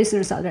 So for our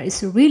listeners out there,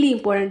 it's really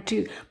important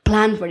to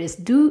plan for this.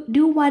 Do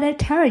what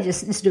Tara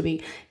just is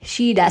doing.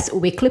 She does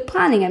weekly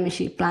planning.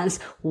 She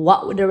plans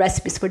what the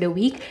recipes for the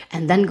week,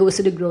 and then goes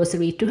to the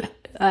grocery to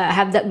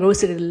have that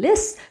grocery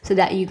list, so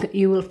that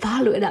you will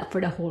follow it up for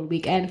the whole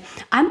week. And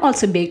I'm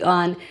also big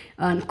on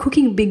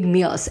cooking big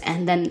meals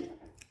and then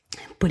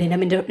putting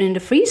them in the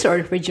freezer or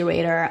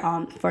refrigerator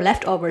for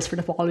leftovers for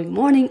the following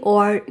morning,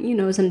 or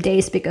some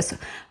days, because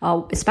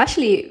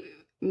especially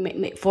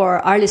for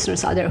our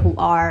listeners out there who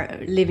are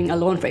living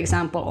alone, for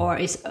example, or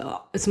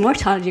it's more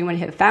challenging when you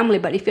have a family.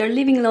 But if you're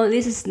living alone,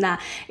 this is not.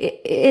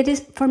 It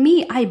is, for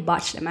me, I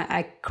batch them.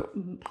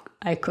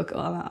 I cook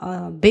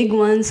big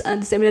ones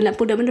and then I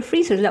put them in the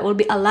freezer. That will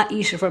be a lot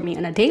easier for me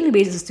on a daily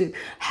basis to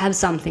have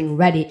something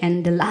ready.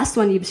 And the last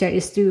one you've shared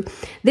is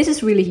this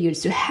is really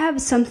huge, to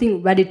have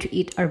something ready to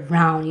eat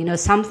around,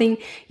 something,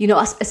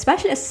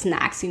 especially as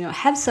snacks,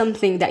 have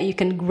something that you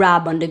can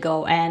grab on the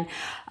go, and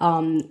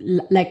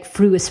like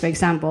fruits, for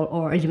example,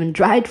 or even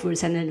dried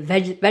fruits, and then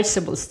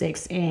vegetable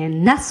sticks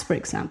and nuts, for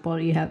example.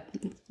 You have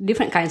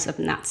different kinds of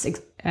nuts,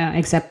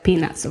 except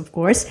peanuts, of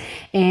course,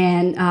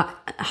 and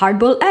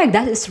hard-boiled egg.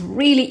 That is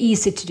really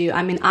easy to do.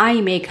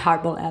 I make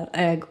hard-boiled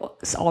egg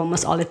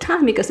almost all the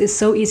time, because it's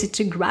so easy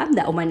to grab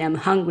that when I'm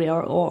hungry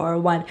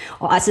or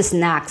as a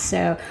snack.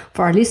 So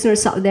for our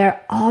listeners out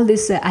there, all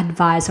this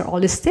advice or all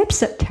these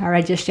tips that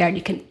Tara just shared,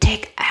 you can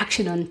take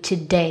action on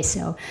today.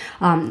 So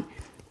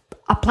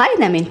apply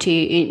them into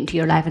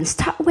your life and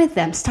start with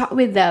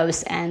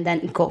those, and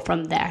then go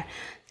from there.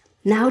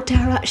 Now,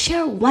 Tara,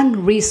 share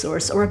one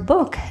resource or a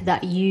book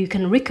that you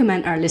can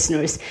recommend our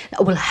listeners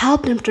that will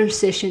help them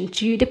transition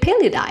to the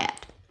paleo diet.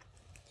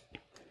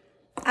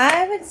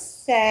 I would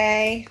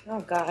say,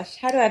 oh gosh,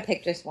 how do I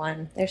pick just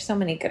one? There's so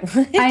many good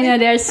ones. I know,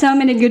 there's so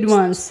many good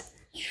ones.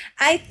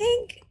 I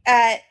think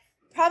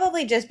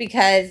probably just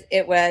because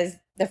it was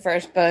the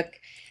first book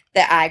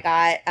that I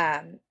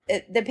got.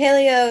 The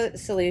Paleo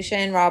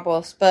Solution, Robb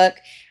Wolf's book.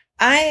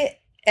 I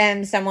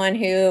am someone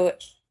who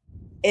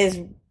is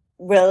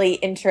really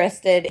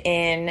interested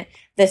in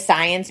the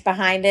science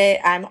behind it.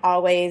 I'm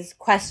always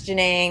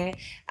questioning.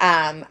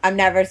 I'm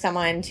never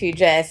someone to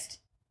just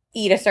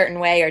eat a certain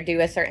way or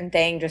do a certain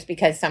thing just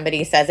because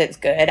somebody says it's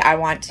good. I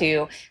want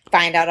to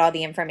find out all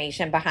the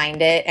information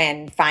behind it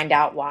and find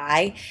out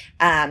why.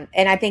 And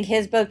I think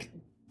his book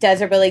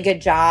does a really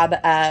good job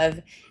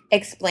of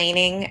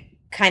explaining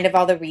kind of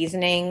all the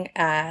reasoning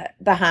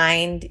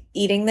behind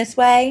eating this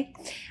way.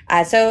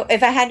 So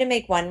if I had to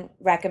make one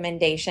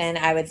recommendation,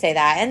 I would say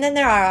that. And then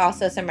there are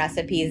also some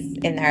recipes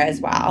in there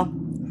as well.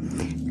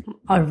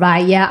 All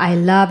right, yeah, I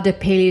love the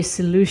Paleo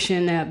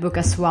Solution book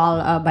as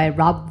well by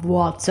Robb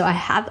Wolf. So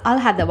I'll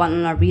have that one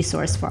on our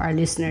resource for our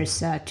listeners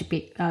to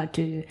pick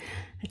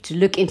to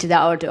look into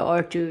that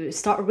or to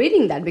start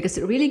reading that, because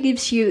it really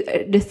gives you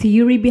the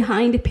theory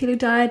behind the paleo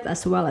diet,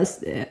 as well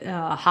as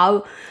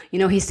how,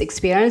 his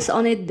experience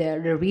on it,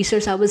 the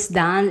research that was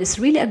done. It's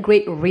really a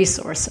great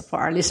resource for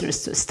our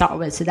listeners to start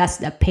with. So that's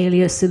the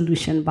Paleo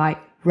Solution by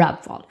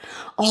Robb Wolf.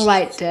 All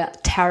right,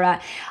 Tara,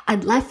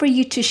 I'd like for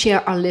you to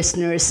share our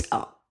listeners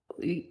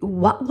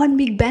what one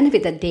big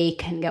benefit that they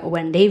can get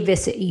when they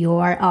visit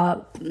your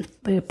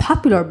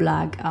popular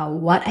blog,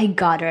 What I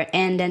Gather,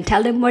 and then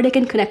tell them where they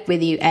can connect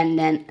with you, and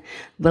then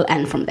we'll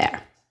end from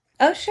there.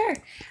 Oh, sure.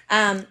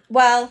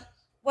 Well,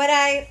 what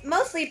I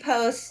mostly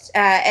post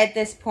at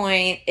this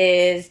point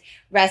is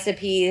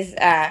recipes,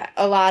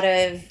 a lot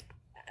of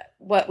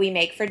what we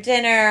make for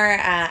dinner.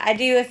 I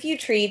do a few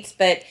treats,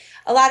 but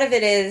a lot of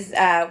it is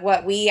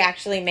what we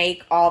actually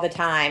make all the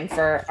time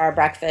for our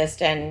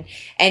breakfast and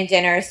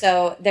dinner.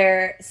 So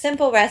they're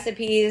simple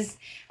recipes.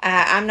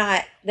 I'm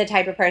not the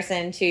type of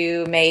person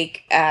to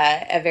make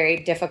a very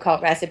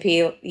difficult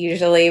recipe.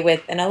 Usually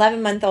with an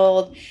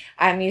 11-month-old,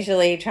 I'm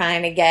usually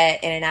trying to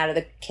get in and out of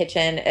the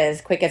kitchen as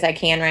quick as I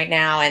can right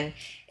now. And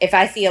if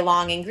I see a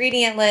long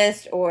ingredient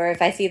list, or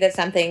if I see that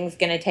something's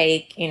going to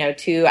take,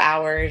 2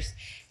 hours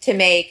to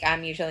make,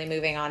 I'm usually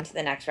moving on to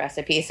the next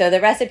recipe. So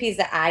the recipes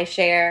that I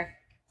share,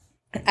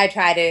 I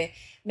try to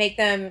make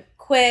them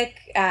quick,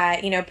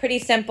 pretty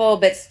simple,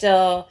 but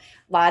still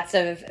lots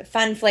of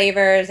fun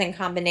flavors and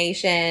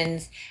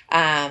combinations.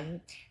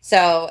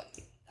 So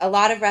a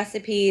lot of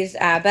recipes,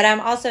 but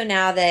I'm also,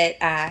 now that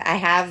I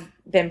have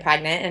been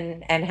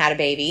pregnant and had a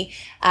baby,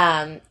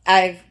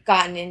 I've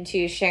gotten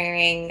into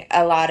sharing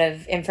a lot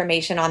of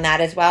information on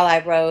that as well. I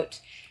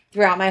wrote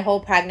throughout my whole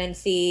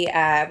pregnancy,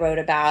 wrote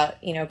about,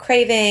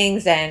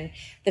 cravings and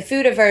the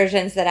food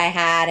aversions that I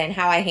had and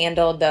how I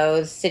handled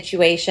those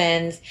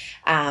situations.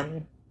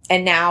 And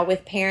now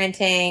with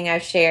parenting,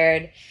 I've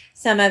shared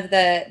some of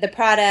the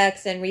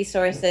products and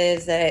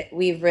resources that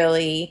we've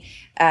really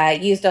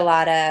used a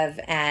lot of.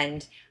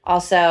 And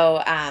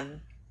also,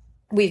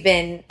 we've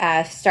been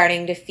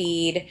starting to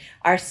feed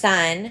our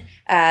son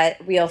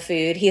real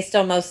food. He's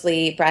still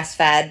mostly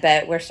breastfed,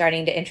 but we're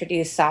starting to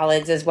introduce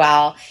solids as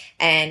well.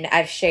 And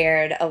I've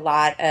shared a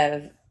lot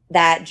of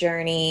that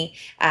journey.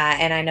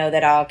 And I know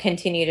that I'll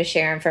continue to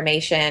share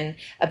information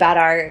about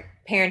our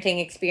parenting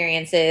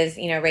experiences,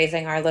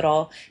 raising our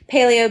little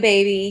paleo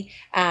baby.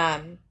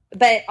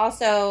 But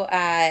also,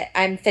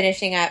 I'm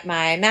finishing up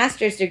my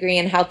master's degree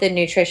in health and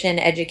nutrition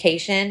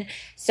education.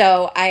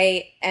 So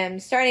I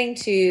am starting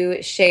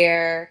to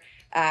share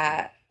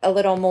a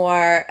little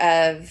more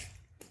of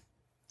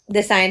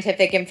the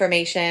scientific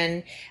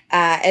information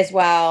as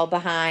well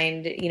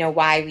behind,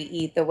 why we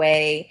eat the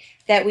way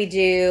that we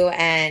do,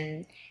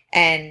 and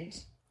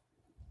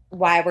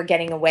why we're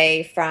getting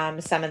away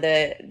from some of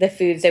the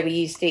foods that we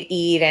used to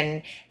eat,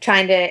 and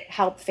trying to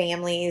help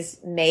families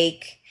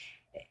make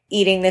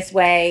eating this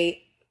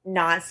way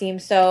not seem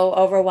so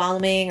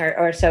overwhelming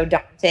or so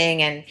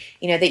daunting, and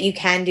that you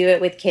can do it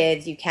with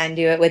kids, you can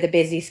do it with a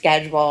busy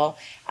schedule.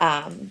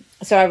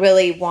 So I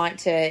really want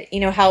to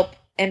help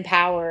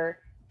empower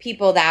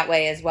people that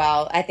way as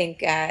well. I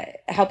think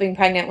helping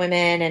pregnant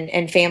women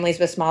and families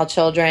with small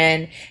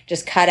children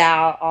just cut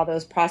out all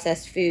those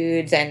processed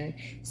foods and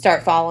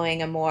start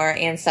following a more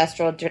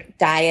ancestral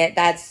diet.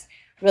 That's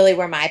really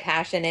where my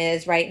passion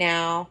is right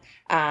now.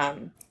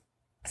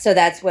 So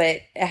that's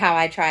how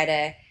I try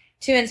to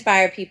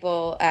inspire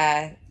people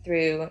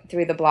through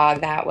the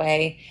blog that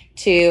way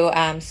too.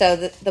 So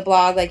the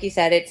blog, like you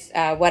said, it's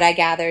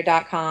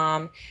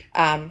whatigather.com.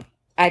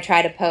 I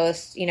try to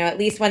post, at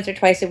least once or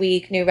twice a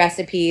week, new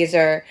recipes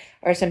or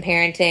some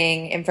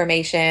parenting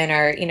information,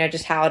 or,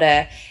 just how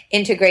to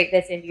integrate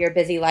this into your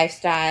busy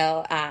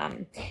lifestyle.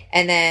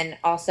 And then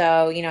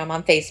also, I'm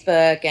on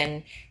Facebook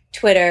and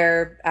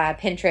Twitter,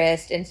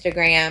 Pinterest,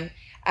 Instagram.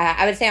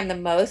 I would say I'm the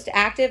most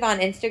active on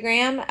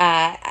Instagram.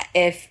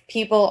 If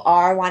people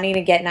are wanting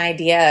to get an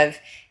idea of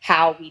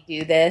how we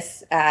do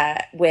this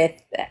with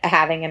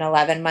having an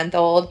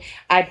 11-month-old,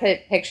 I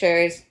put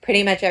pictures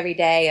pretty much every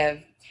day of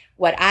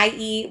what I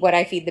eat, what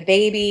I feed the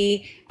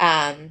baby.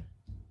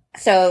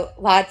 So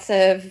lots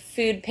of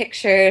food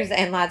pictures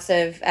and lots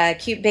of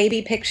cute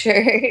baby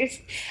pictures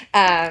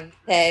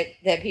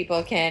that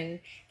people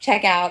can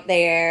check out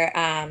there.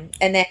 And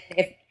then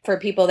if for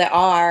people that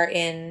are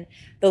in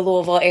the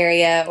Louisville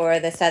area or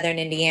the Southern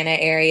Indiana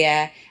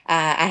area,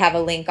 I have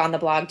a link on the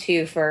blog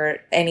too for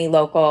any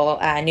local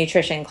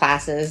nutrition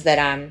classes that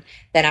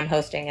I'm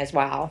hosting as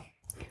well.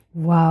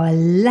 Wow,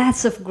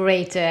 lots of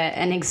great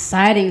and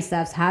exciting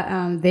stuff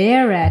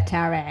there,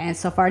 Tara. And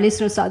so for our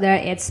listeners out there,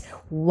 it's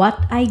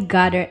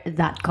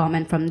whatigather.com.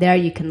 And from there,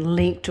 you can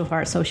link to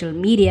her social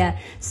media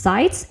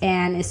sites,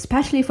 and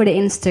especially for her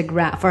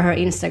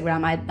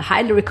Instagram, I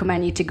highly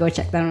recommend you to go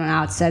check them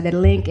out. So the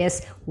link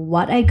is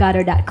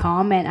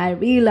whatigather.com. And I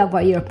really love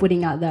what you're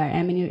putting out there.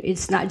 I mean,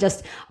 it's not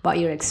just about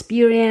your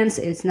experience.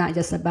 It's not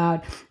just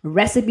about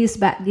recipes,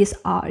 but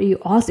you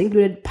also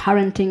included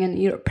parenting and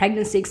your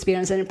pregnancy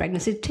experience and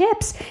pregnancy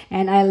tips.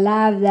 And I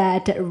love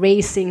that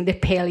raising the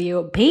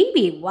paleo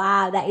baby.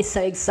 Wow, that is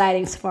so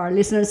exciting. So for our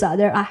listeners out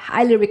there, I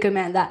highly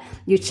recommend that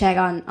you check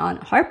on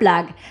her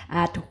blog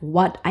at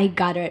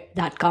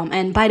whatigather.com.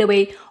 And by the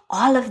way,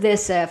 all of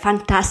these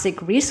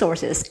fantastic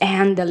resources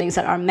and the links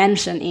that are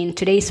mentioned in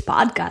today's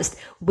podcast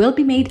will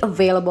be made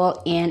available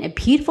in a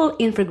beautiful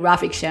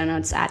infographic show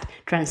notes at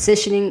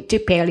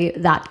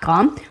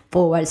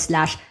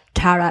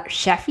transitioningtopaleo.com/Tara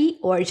Sheffy,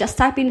 or just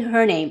type in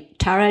her name,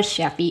 Tara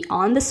Sheffy,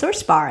 on the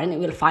search bar and it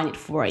will find it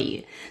for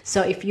you.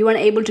 So if you weren't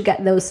able to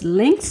get those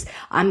links,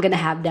 I'm going to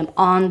have them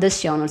on the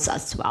show notes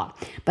as well.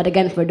 But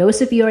again, for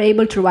those of you who are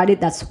able to write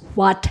it, that's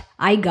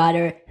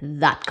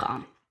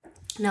whatigather.com.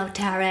 Now,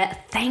 Tara,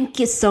 thank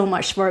you so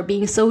much for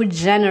being so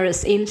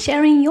generous in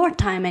sharing your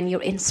time and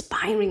your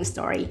inspiring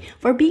story,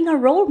 for being a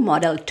role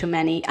model to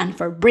many, and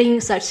for bringing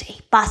such a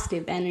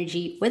positive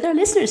energy with our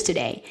listeners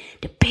today.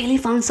 The Paleo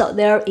fans out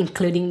there,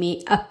 including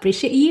me,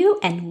 appreciate you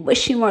and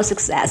wish you more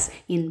success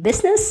in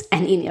business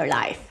and in your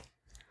life.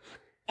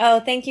 Oh,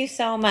 thank you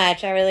so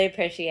much. I really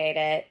appreciate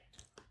it.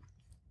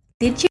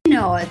 Did you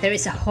know there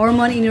is a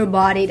hormone in your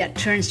body that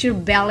turns your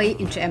belly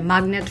into a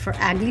magnet for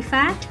ugly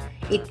fat?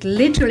 It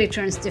literally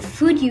turns the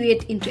food you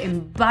eat into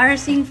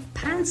embarrassing,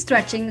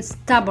 pants-stretching,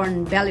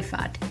 stubborn belly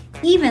fat,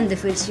 even the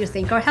foods you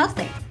think are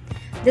healthy.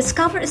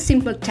 Discover a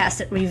simple test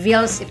that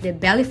reveals if the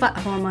belly fat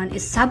hormone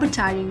is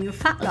sabotaging your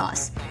fat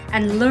loss,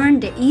 and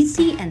learn the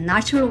easy and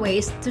natural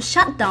ways to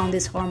shut down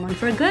this hormone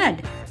for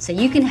good, so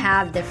you can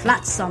have the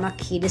flat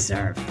stomach you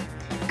deserve.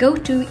 Go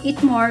to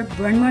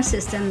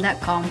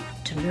eatmoreburnmoresystem.com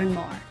to learn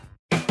more.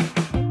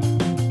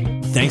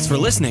 Thanks for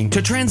listening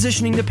to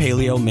Transitioning to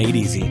Paleo Made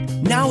Easy.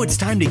 Now it's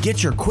time to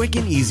get your quick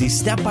and easy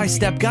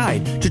step-by-step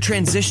guide to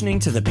transitioning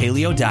to the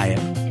paleo diet.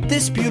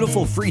 This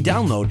beautiful free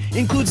download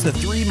includes the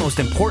 3 most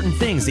important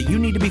things that you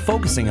need to be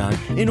focusing on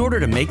in order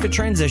to make the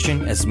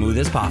transition as smooth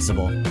as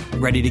possible.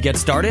 Ready to get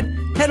started?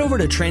 Head over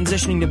to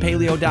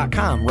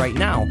transitioningtopaleo.com right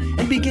now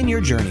and begin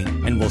your journey,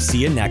 and we'll see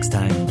you next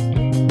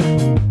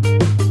time.